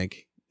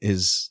Sonic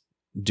is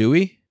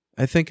Dewey,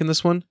 I think, in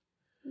this one.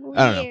 Weird.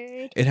 I don't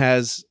know. It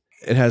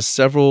has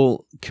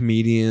several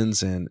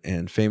comedians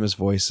and famous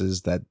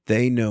voices that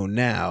they know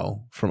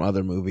now from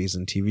other movies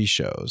and TV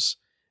shows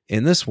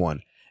in this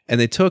one. And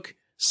they took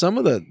some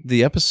of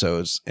the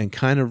episodes and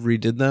kind of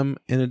redid them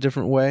in a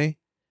different way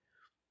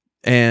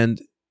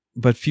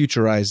but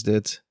futurized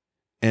it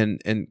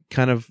and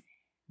kind of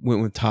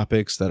went with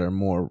topics that are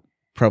more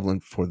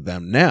prevalent for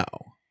them now.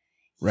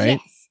 Right?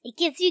 Yes. It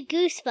gives you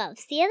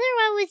goosebumps. The other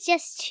one was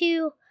just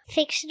too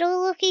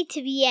fictional looking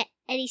to be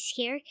any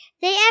scary.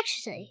 They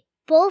actually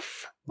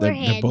both were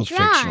hand-drawn. They're both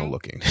fictional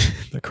looking.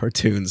 The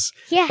cartoons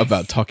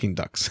about talking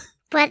ducks.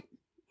 But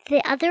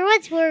the other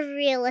ones were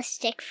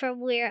realistic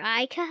from where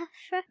I come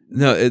from.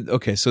 No,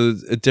 okay, so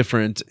a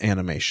different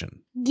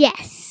animation.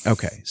 Yes.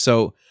 Okay,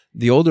 so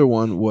the older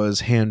one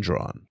was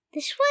hand-drawn.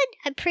 This one,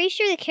 I'm pretty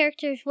sure the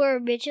characters were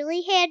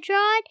originally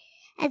hand-drawn,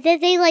 and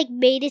then they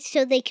made it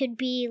so they could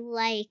be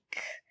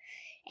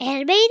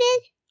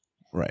animated.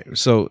 Right.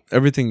 So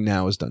everything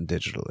now is done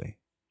digitally.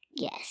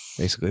 Yes.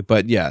 Basically.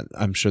 But yeah,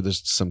 I'm sure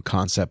there's some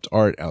concept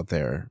art out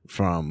there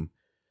from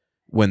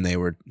when they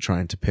were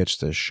trying to pitch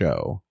this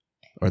show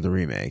or the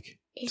remake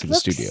to the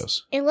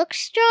studios. It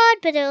looks drawn,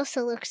 but it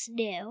also looks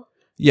new.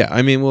 Yeah.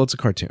 I mean, well, it's a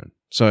cartoon.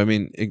 So, I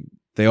mean,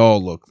 they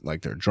all look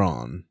like they're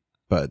drawn,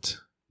 but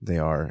they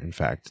are, in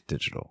fact,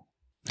 digital.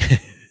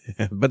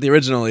 But the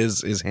original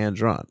is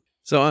hand-drawn.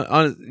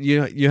 So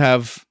you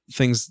have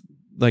things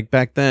like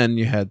back then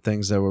you had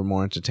things that were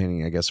more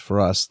entertaining, I guess, for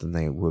us than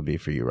they would be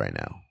for you right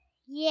now.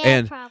 Yeah,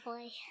 and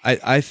probably.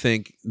 I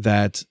think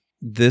that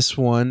this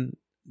one,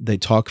 they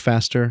talk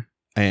faster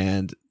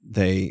and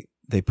they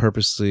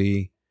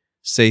purposely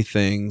say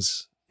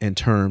things in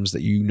terms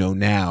that you know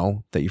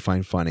now that you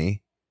find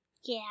funny.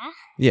 Yeah.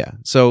 Yeah.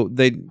 So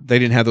they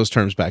didn't have those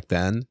terms back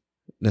then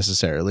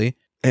necessarily.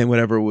 And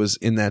whatever was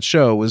in that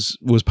show was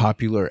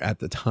popular at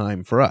the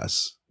time for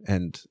us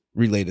and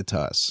related to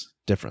us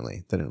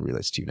differently than it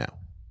relates to you now.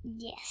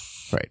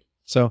 Yes. Right.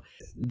 So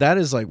that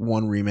is like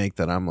one remake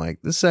that I'm like,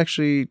 this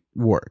actually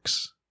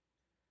works.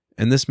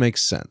 And this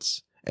makes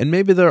sense. And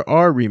maybe there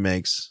are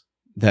remakes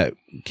that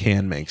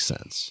can make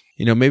sense.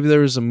 You know, maybe there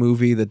was a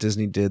movie that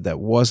Disney did that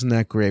wasn't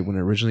that great when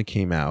it originally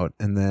came out.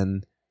 And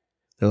then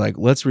they're like,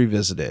 let's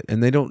revisit it.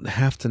 And they don't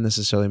have to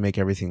necessarily make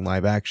everything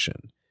live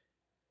action.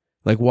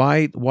 Like,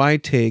 why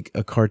take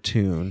a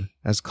cartoon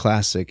as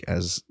classic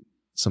as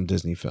some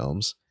Disney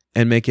films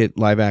and make it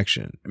live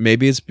action?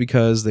 Maybe it's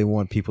because they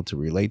want people to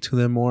relate to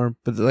them more,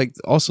 but like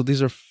also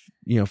these are,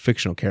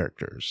 fictional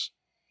characters.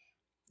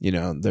 You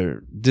know,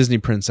 they're Disney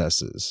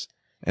princesses,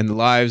 and the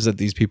lives that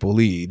these people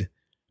lead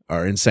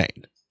are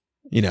insane.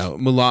 You know,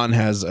 Mulan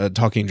has a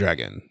talking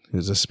dragon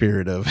who's a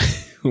spirit of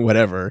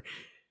whatever.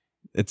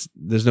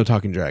 There's no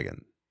talking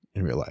dragon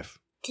in real life.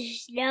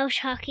 There's no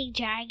talking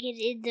dragon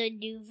in the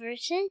new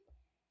version?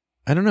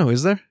 I don't know.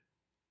 Is there?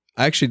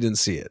 I actually didn't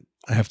see it.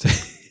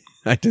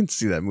 I didn't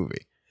see that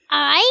movie.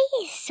 I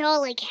saw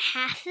like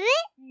half of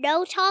it.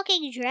 No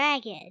talking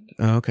dragon.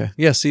 Oh, okay.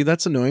 Yeah, see,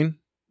 that's annoying.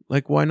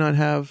 Like, why not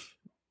have...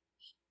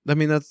 I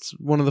mean, that's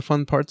one of the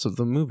fun parts of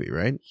the movie,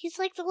 right? He's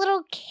like the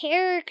little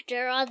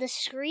character on the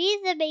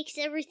screen that makes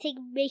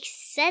everything make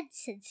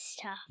sense and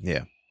stuff.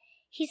 Yeah.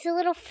 He's a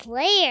little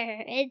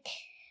flair, and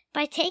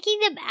by taking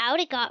them out,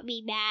 it got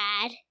me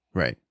mad.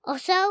 Right.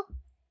 Also,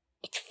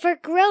 it's for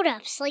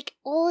grown-ups. Like,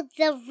 all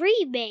the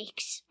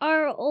remakes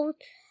are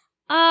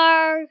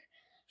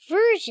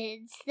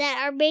versions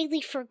that are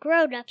mainly for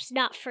grown-ups,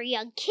 not for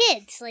young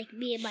kids, like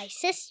me and my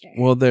sister.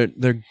 Well,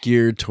 they're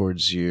geared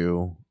towards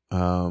you,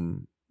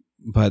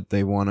 but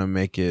they want to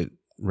make it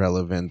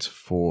relevant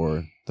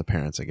for the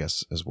parents, I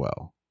guess, as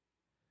well.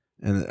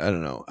 And I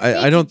don't know.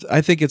 I don't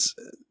think it's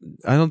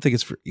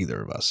for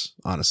either of us,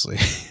 honestly.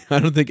 I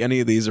don't think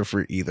any of these are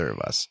for either of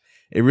us.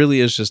 It really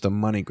is just a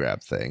money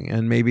grab thing.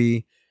 And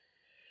maybe,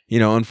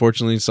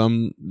 unfortunately,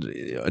 some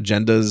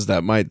agendas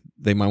that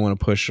they might want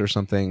to push or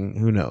something,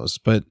 who knows?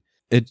 But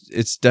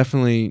it's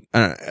definitely,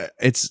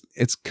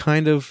 it's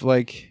kind of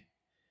like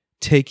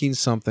taking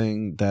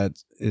something that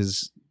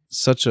is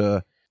such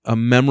a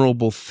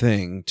memorable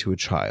thing to a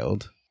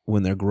child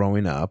when they're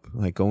growing up,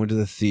 like going to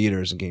the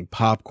theaters and getting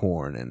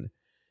popcorn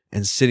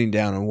and sitting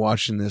down and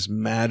watching this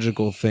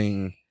magical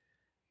thing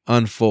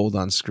unfold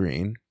on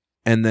screen,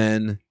 and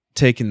then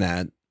taking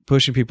that,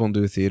 pushing people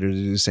into a theater to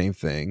do the same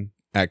thing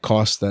at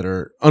costs that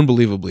are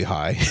unbelievably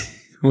high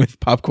with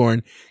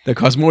popcorn that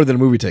costs more than a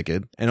movie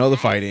ticket, and all the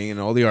fighting and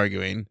all the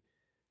arguing,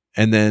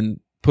 and then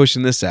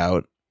pushing this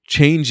out,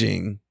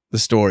 changing the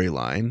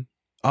storyline,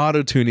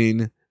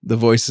 auto-tuning the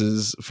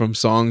voices from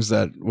songs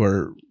that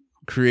were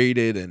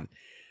created and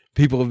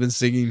people have been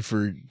singing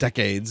for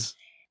decades,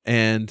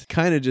 and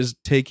kind of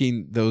just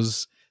taking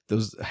those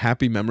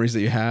happy memories that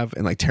you have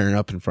and like tearing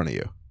up in front of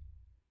you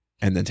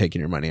and then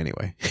taking your money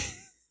anyway.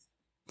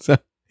 So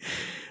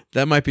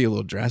that might be a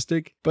little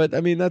drastic, but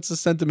I mean, that's a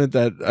sentiment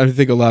that I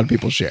think a lot of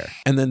people share.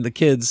 And then the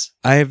kids,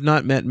 I have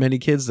not met many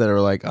kids that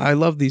are like, I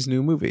love these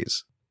new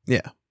movies.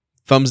 Yeah.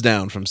 Thumbs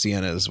down from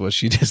Sienna is what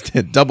she just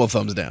did. Double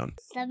thumbs down.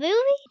 The movie,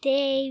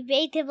 they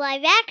made them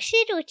live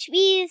action, which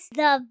means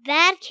the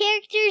bad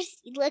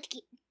characters look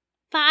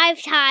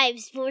 5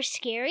 times more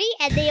scary,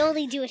 and they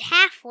only do it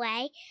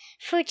halfway,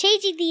 for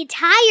changing the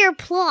entire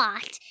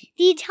plot,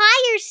 the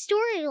entire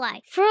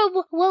storyline,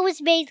 from what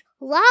was made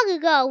long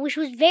ago, which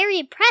was very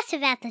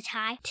impressive at the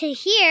time, to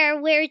here,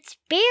 where it's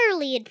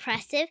barely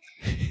impressive.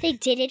 They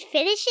didn't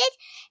finish it,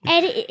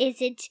 and it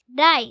isn't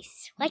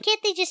nice. Why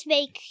can't they just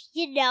make,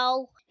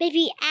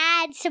 maybe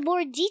add some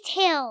more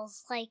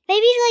details?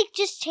 Maybe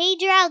just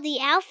change around the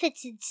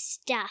outfits and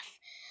stuff.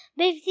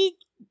 Or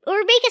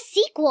make a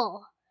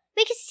sequel.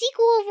 Make a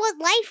sequel of what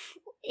life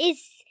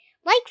is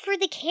like for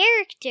the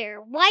character.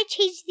 Why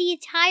change the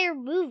entire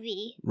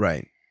movie?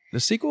 Right.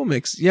 The sequel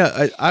makes...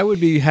 Yeah, I would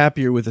be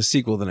happier with a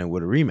sequel than I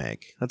would a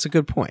remake. That's a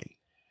good point.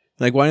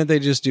 Like, why didn't they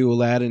just do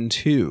Aladdin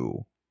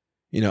 2?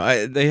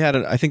 I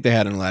think they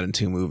had an Aladdin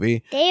 2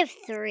 movie. They have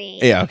 3.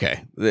 Yeah,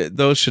 okay.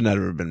 Those should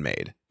never have been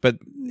made. But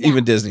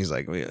even Disney's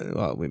like,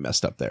 we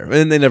messed up there.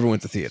 And they never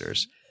went to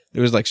theaters.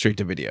 It was like straight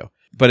to video.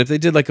 But if they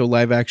did like a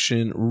live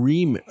action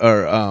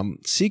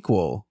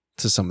sequel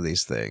to some of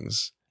these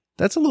things,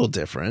 that's a little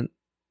different.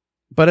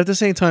 But at the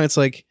same time, it's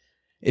like,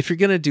 if you're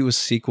going to do a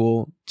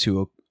sequel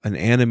to an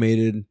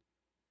animated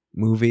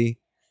movie,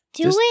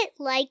 do it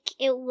like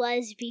it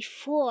was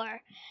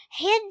before.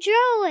 Hand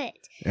draw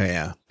it.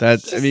 Yeah.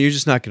 You're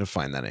just not going to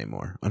find that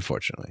anymore,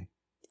 unfortunately.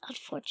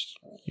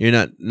 You're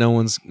not. No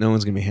one's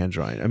going to be hand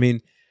drawing. I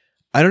mean,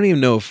 I don't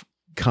even know if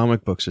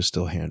comic books are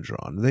still hand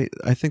drawn.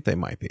 I think they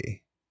might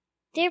be.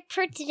 They're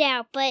printed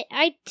out, but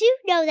I do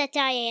know that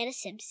Diana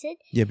Simpson.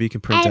 Yeah, but you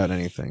can print out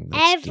anything.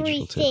 That's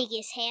everything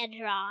is hand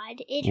drawn.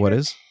 What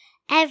is?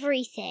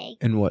 Everything.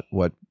 And what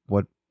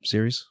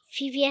series?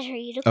 Phoebe and her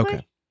Unicorn.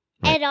 Okay.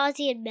 and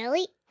Ozzy and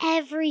Millie,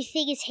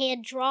 everything is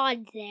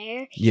hand-drawn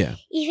there. Yeah.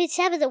 Even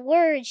some of the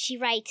words she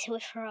writes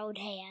with her own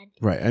hand.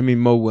 Right. I mean,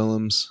 Mo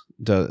Willems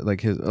does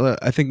like his.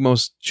 I think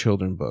most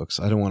children books.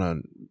 I don't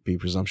want to be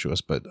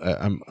presumptuous, but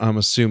I'm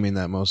assuming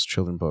that most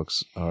children's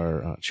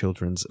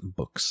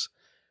books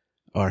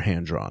are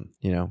hand drawn.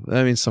 You know,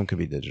 I mean, some could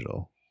be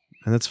digital,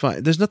 and that's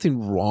fine. There's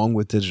nothing wrong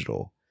with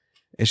digital.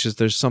 It's just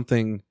there's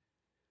something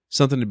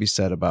to be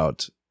said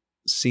about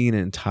seeing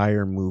an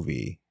entire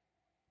movie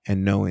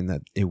and knowing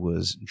that it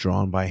was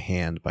drawn by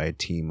hand by a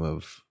team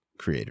of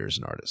creators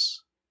and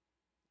artists.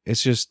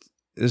 It's just,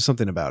 there's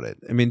something about it.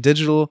 I mean,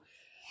 digital,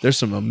 there's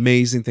some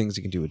amazing things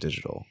you can do with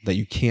digital that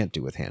you can't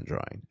do with hand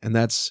drawing. And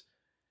that's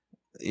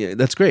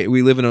great.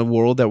 We live in a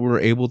world that we're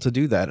able to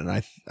do that. And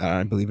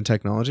I believe in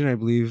technology, and I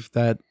believe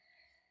that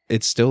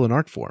it's still an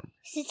art form.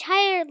 His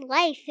entire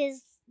life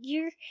is,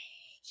 your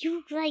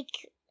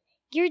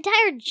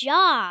entire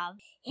job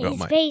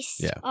is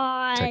based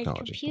on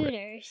technology,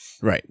 computers.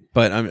 Right.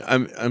 But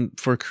I'm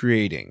for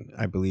creating,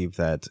 I believe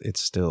that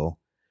it's still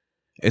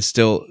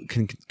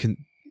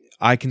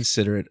I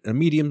consider it a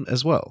medium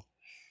as well.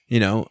 You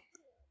know,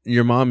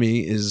 your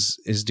mommy is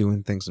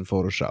doing things in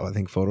Photoshop. I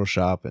think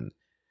Photoshop and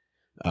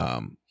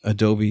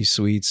Adobe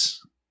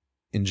Suites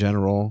in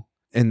general.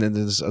 And then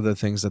there's other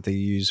things that they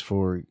use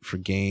for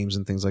games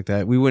and things like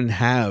that. We wouldn't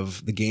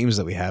have the games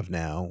that we have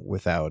now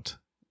without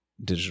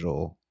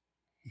digital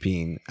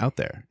being out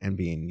there and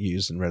being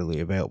used and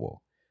readily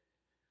available.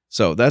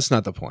 So that's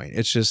not the point.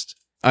 It's just,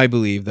 I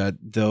believe that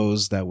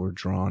those that were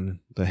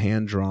drawn, the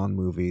hand-drawn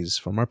movies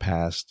from our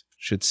past,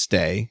 should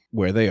stay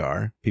where they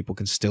are. People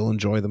can still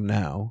enjoy them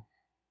now.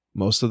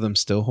 Most of them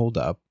still hold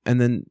up. And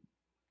then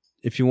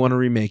if you want to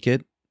remake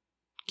it,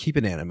 keep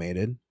it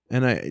animated.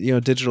 And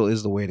digital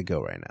is the way to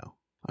go right now.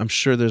 I'm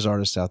sure there's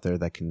artists out there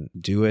that can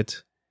do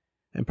it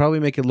and probably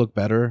make it look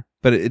better,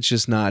 but it's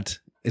just not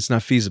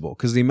feasible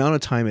because the amount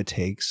of time it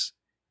takes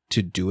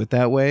to do it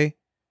that way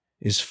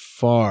is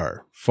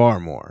far, far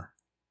more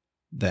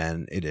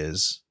than it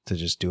is to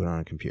just do it on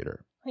a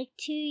computer. Like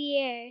 2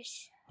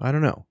 years. I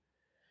don't know.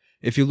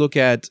 If you look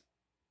at,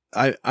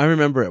 I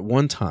remember at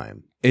one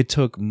time, it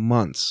took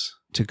months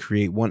to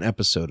create one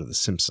episode of The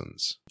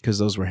Simpsons because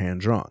those were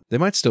hand-drawn. They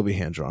might still be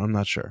hand-drawn. I'm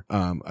not sure.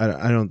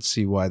 I don't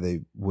see why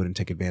they wouldn't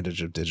take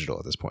advantage of digital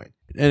at this point.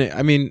 And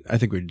I mean, I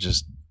think we're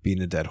just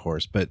beating a dead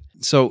horse. But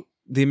so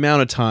the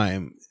amount of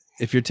time,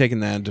 if you're taking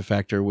that into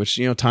factor, which,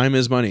 time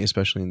is money,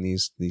 especially in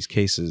these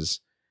cases,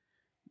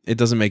 it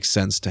doesn't make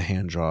sense to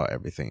hand draw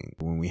everything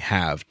when we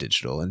have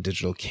digital, and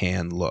digital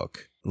can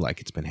look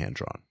like it's been hand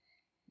drawn.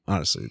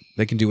 Honestly,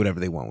 they can do whatever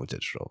they want with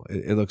digital.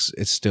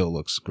 It still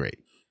looks great,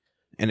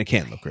 and it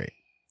can look great.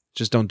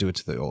 Just don't do it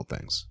to the old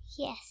things.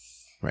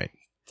 Yes. Right.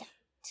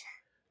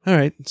 All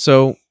right.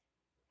 So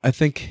I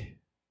think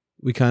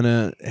we kind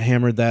of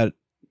hammered that,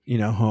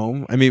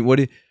 home. I mean, what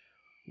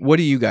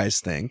do you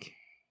guys think?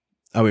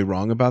 Are we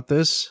wrong about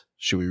this?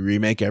 Should we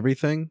remake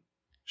everything?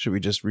 Should we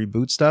just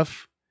reboot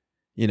stuff?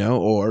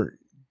 Or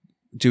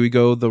do we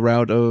go the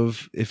route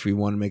of, if we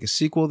want to make a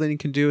sequel, then you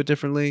can do it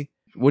differently?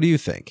 What do you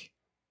think?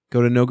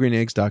 Go to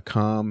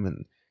nogreeneggs.com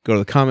and go to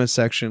the comments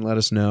section. Let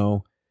us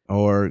know.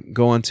 Or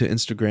go onto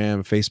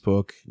Instagram,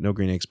 Facebook, No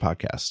Green Eggs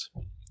Podcast.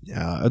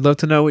 I'd love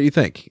to know what you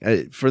think.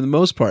 For the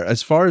most part,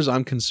 as far as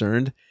I'm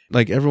concerned,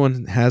 like,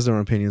 everyone has their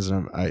own opinions,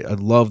 and I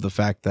love the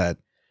fact that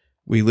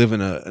we live in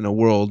a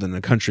world, in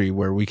a country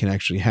where we can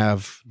actually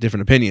have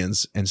different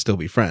opinions and still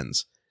be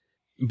friends.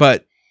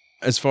 But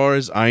as far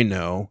as I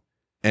know,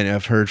 and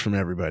I've heard from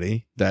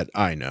everybody that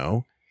I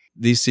know,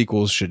 these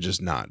sequels should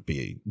just not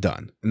be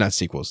done. Not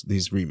sequels,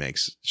 these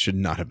remakes should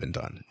not have been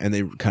done. And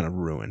they kind of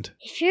ruined.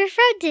 If you're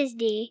from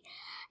Disney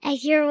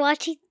and you're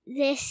watching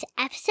this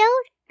episode,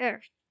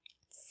 or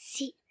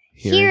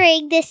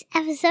hearing this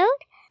episode,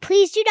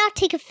 please do not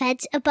take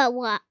offense about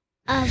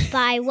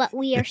by what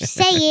we are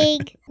saying.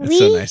 That's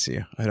so nice of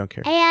you. I don't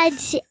care. And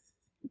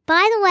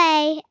by the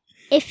way,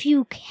 if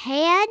you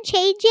can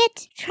change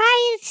it,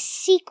 try a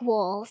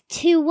sequel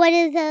to one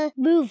of the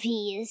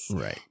movies.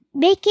 Right.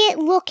 Make it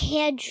look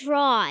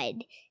hand-drawn.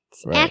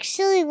 Right.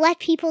 Actually let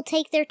people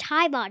take their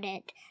time on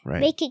it.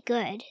 Right. Make it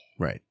good.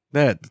 Right.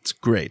 That's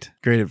great.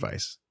 Great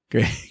advice.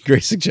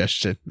 Great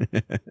suggestion.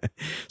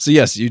 So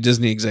yes, you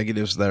Disney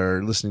executives that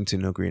are listening to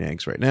No Green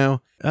Eggs right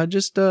now,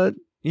 just take a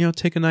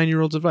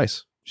 9-year-old's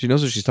advice. She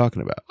knows what she's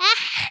talking about.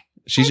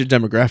 She's your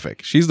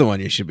demographic. She's the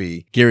one you should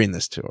be gearing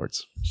this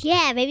towards.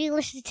 Yeah, maybe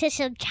listen to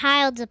some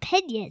child's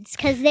opinions,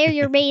 because they're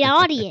your main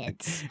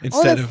audience.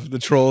 Instead of the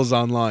trolls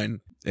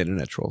online.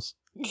 Internet trolls.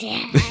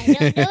 Yeah, I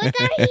don't know what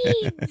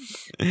that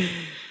means.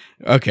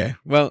 Okay,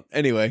 well,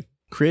 anyway,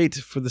 create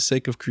for the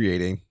sake of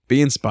creating.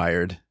 Be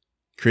inspired.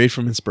 Create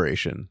from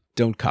inspiration.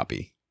 Don't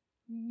copy.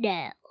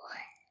 No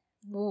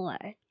more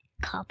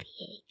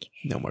copying.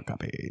 No more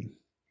copying.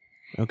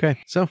 Okay,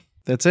 so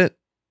that's it.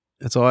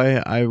 That's all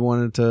I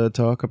wanted to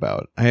talk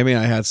about. I mean,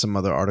 I had some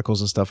other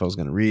articles and stuff I was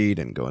going to read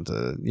and go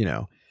into,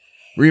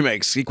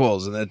 remakes,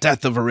 sequels, and the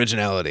death of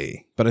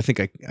originality. But I think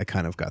I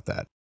kind of got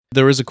that.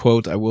 There is a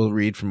quote I will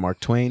read from Mark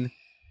Twain.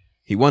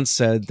 He once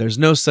said, "There's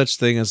no such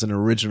thing as an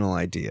original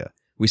idea.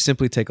 We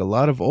simply take a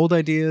lot of old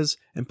ideas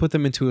and put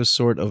them into a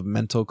sort of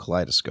mental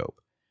kaleidoscope.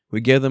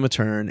 We give them a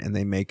turn and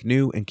they make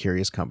new and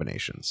curious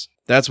combinations."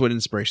 That's what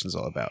inspiration's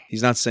all about.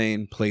 He's not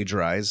saying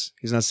plagiarize.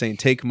 He's not saying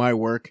take my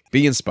work,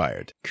 be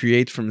inspired.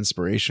 Create from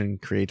inspiration,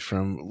 create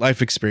from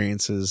life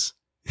experiences.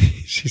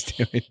 She's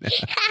doing that.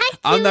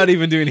 I'm not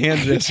even doing hand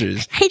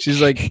gestures. She's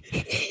like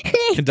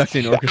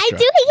conducting an orchestra. I'm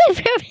doing it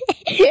for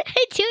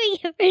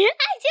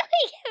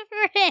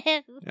him.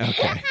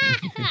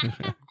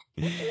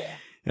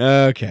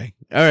 Okay.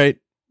 All right.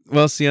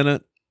 Well,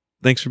 Sienna,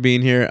 thanks for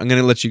being here. I'm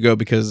going to let you go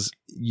because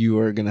you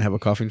are going to have a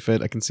coughing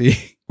fit. I can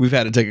see. We've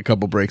had to take a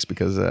couple breaks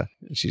because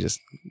she's just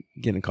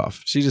getting a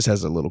cough. She just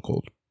has a little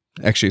cold.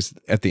 Actually, it's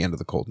at the end of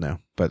the cold now.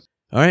 But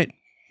all right.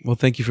 Well,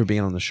 thank you for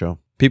being on the show.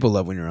 People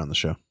love when you're on the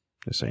show.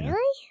 Just so you know.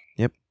 Really?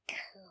 Yep.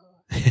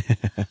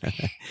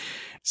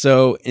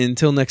 So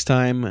until next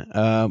time,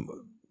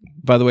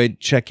 by the way,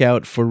 check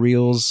out For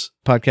Reals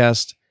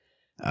podcast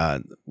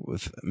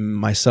with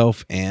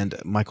myself and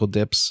Michael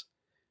Dips,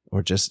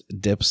 or just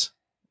Dips.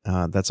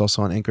 That's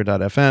also on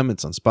Anchor.fm.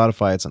 It's on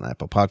Spotify. It's on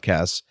Apple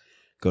Podcasts.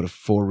 Go to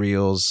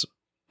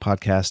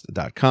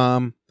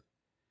forrealspodcast.com.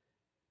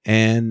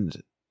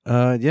 And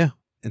yeah,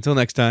 until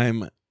next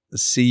time,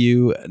 see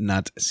you,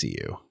 not see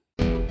you.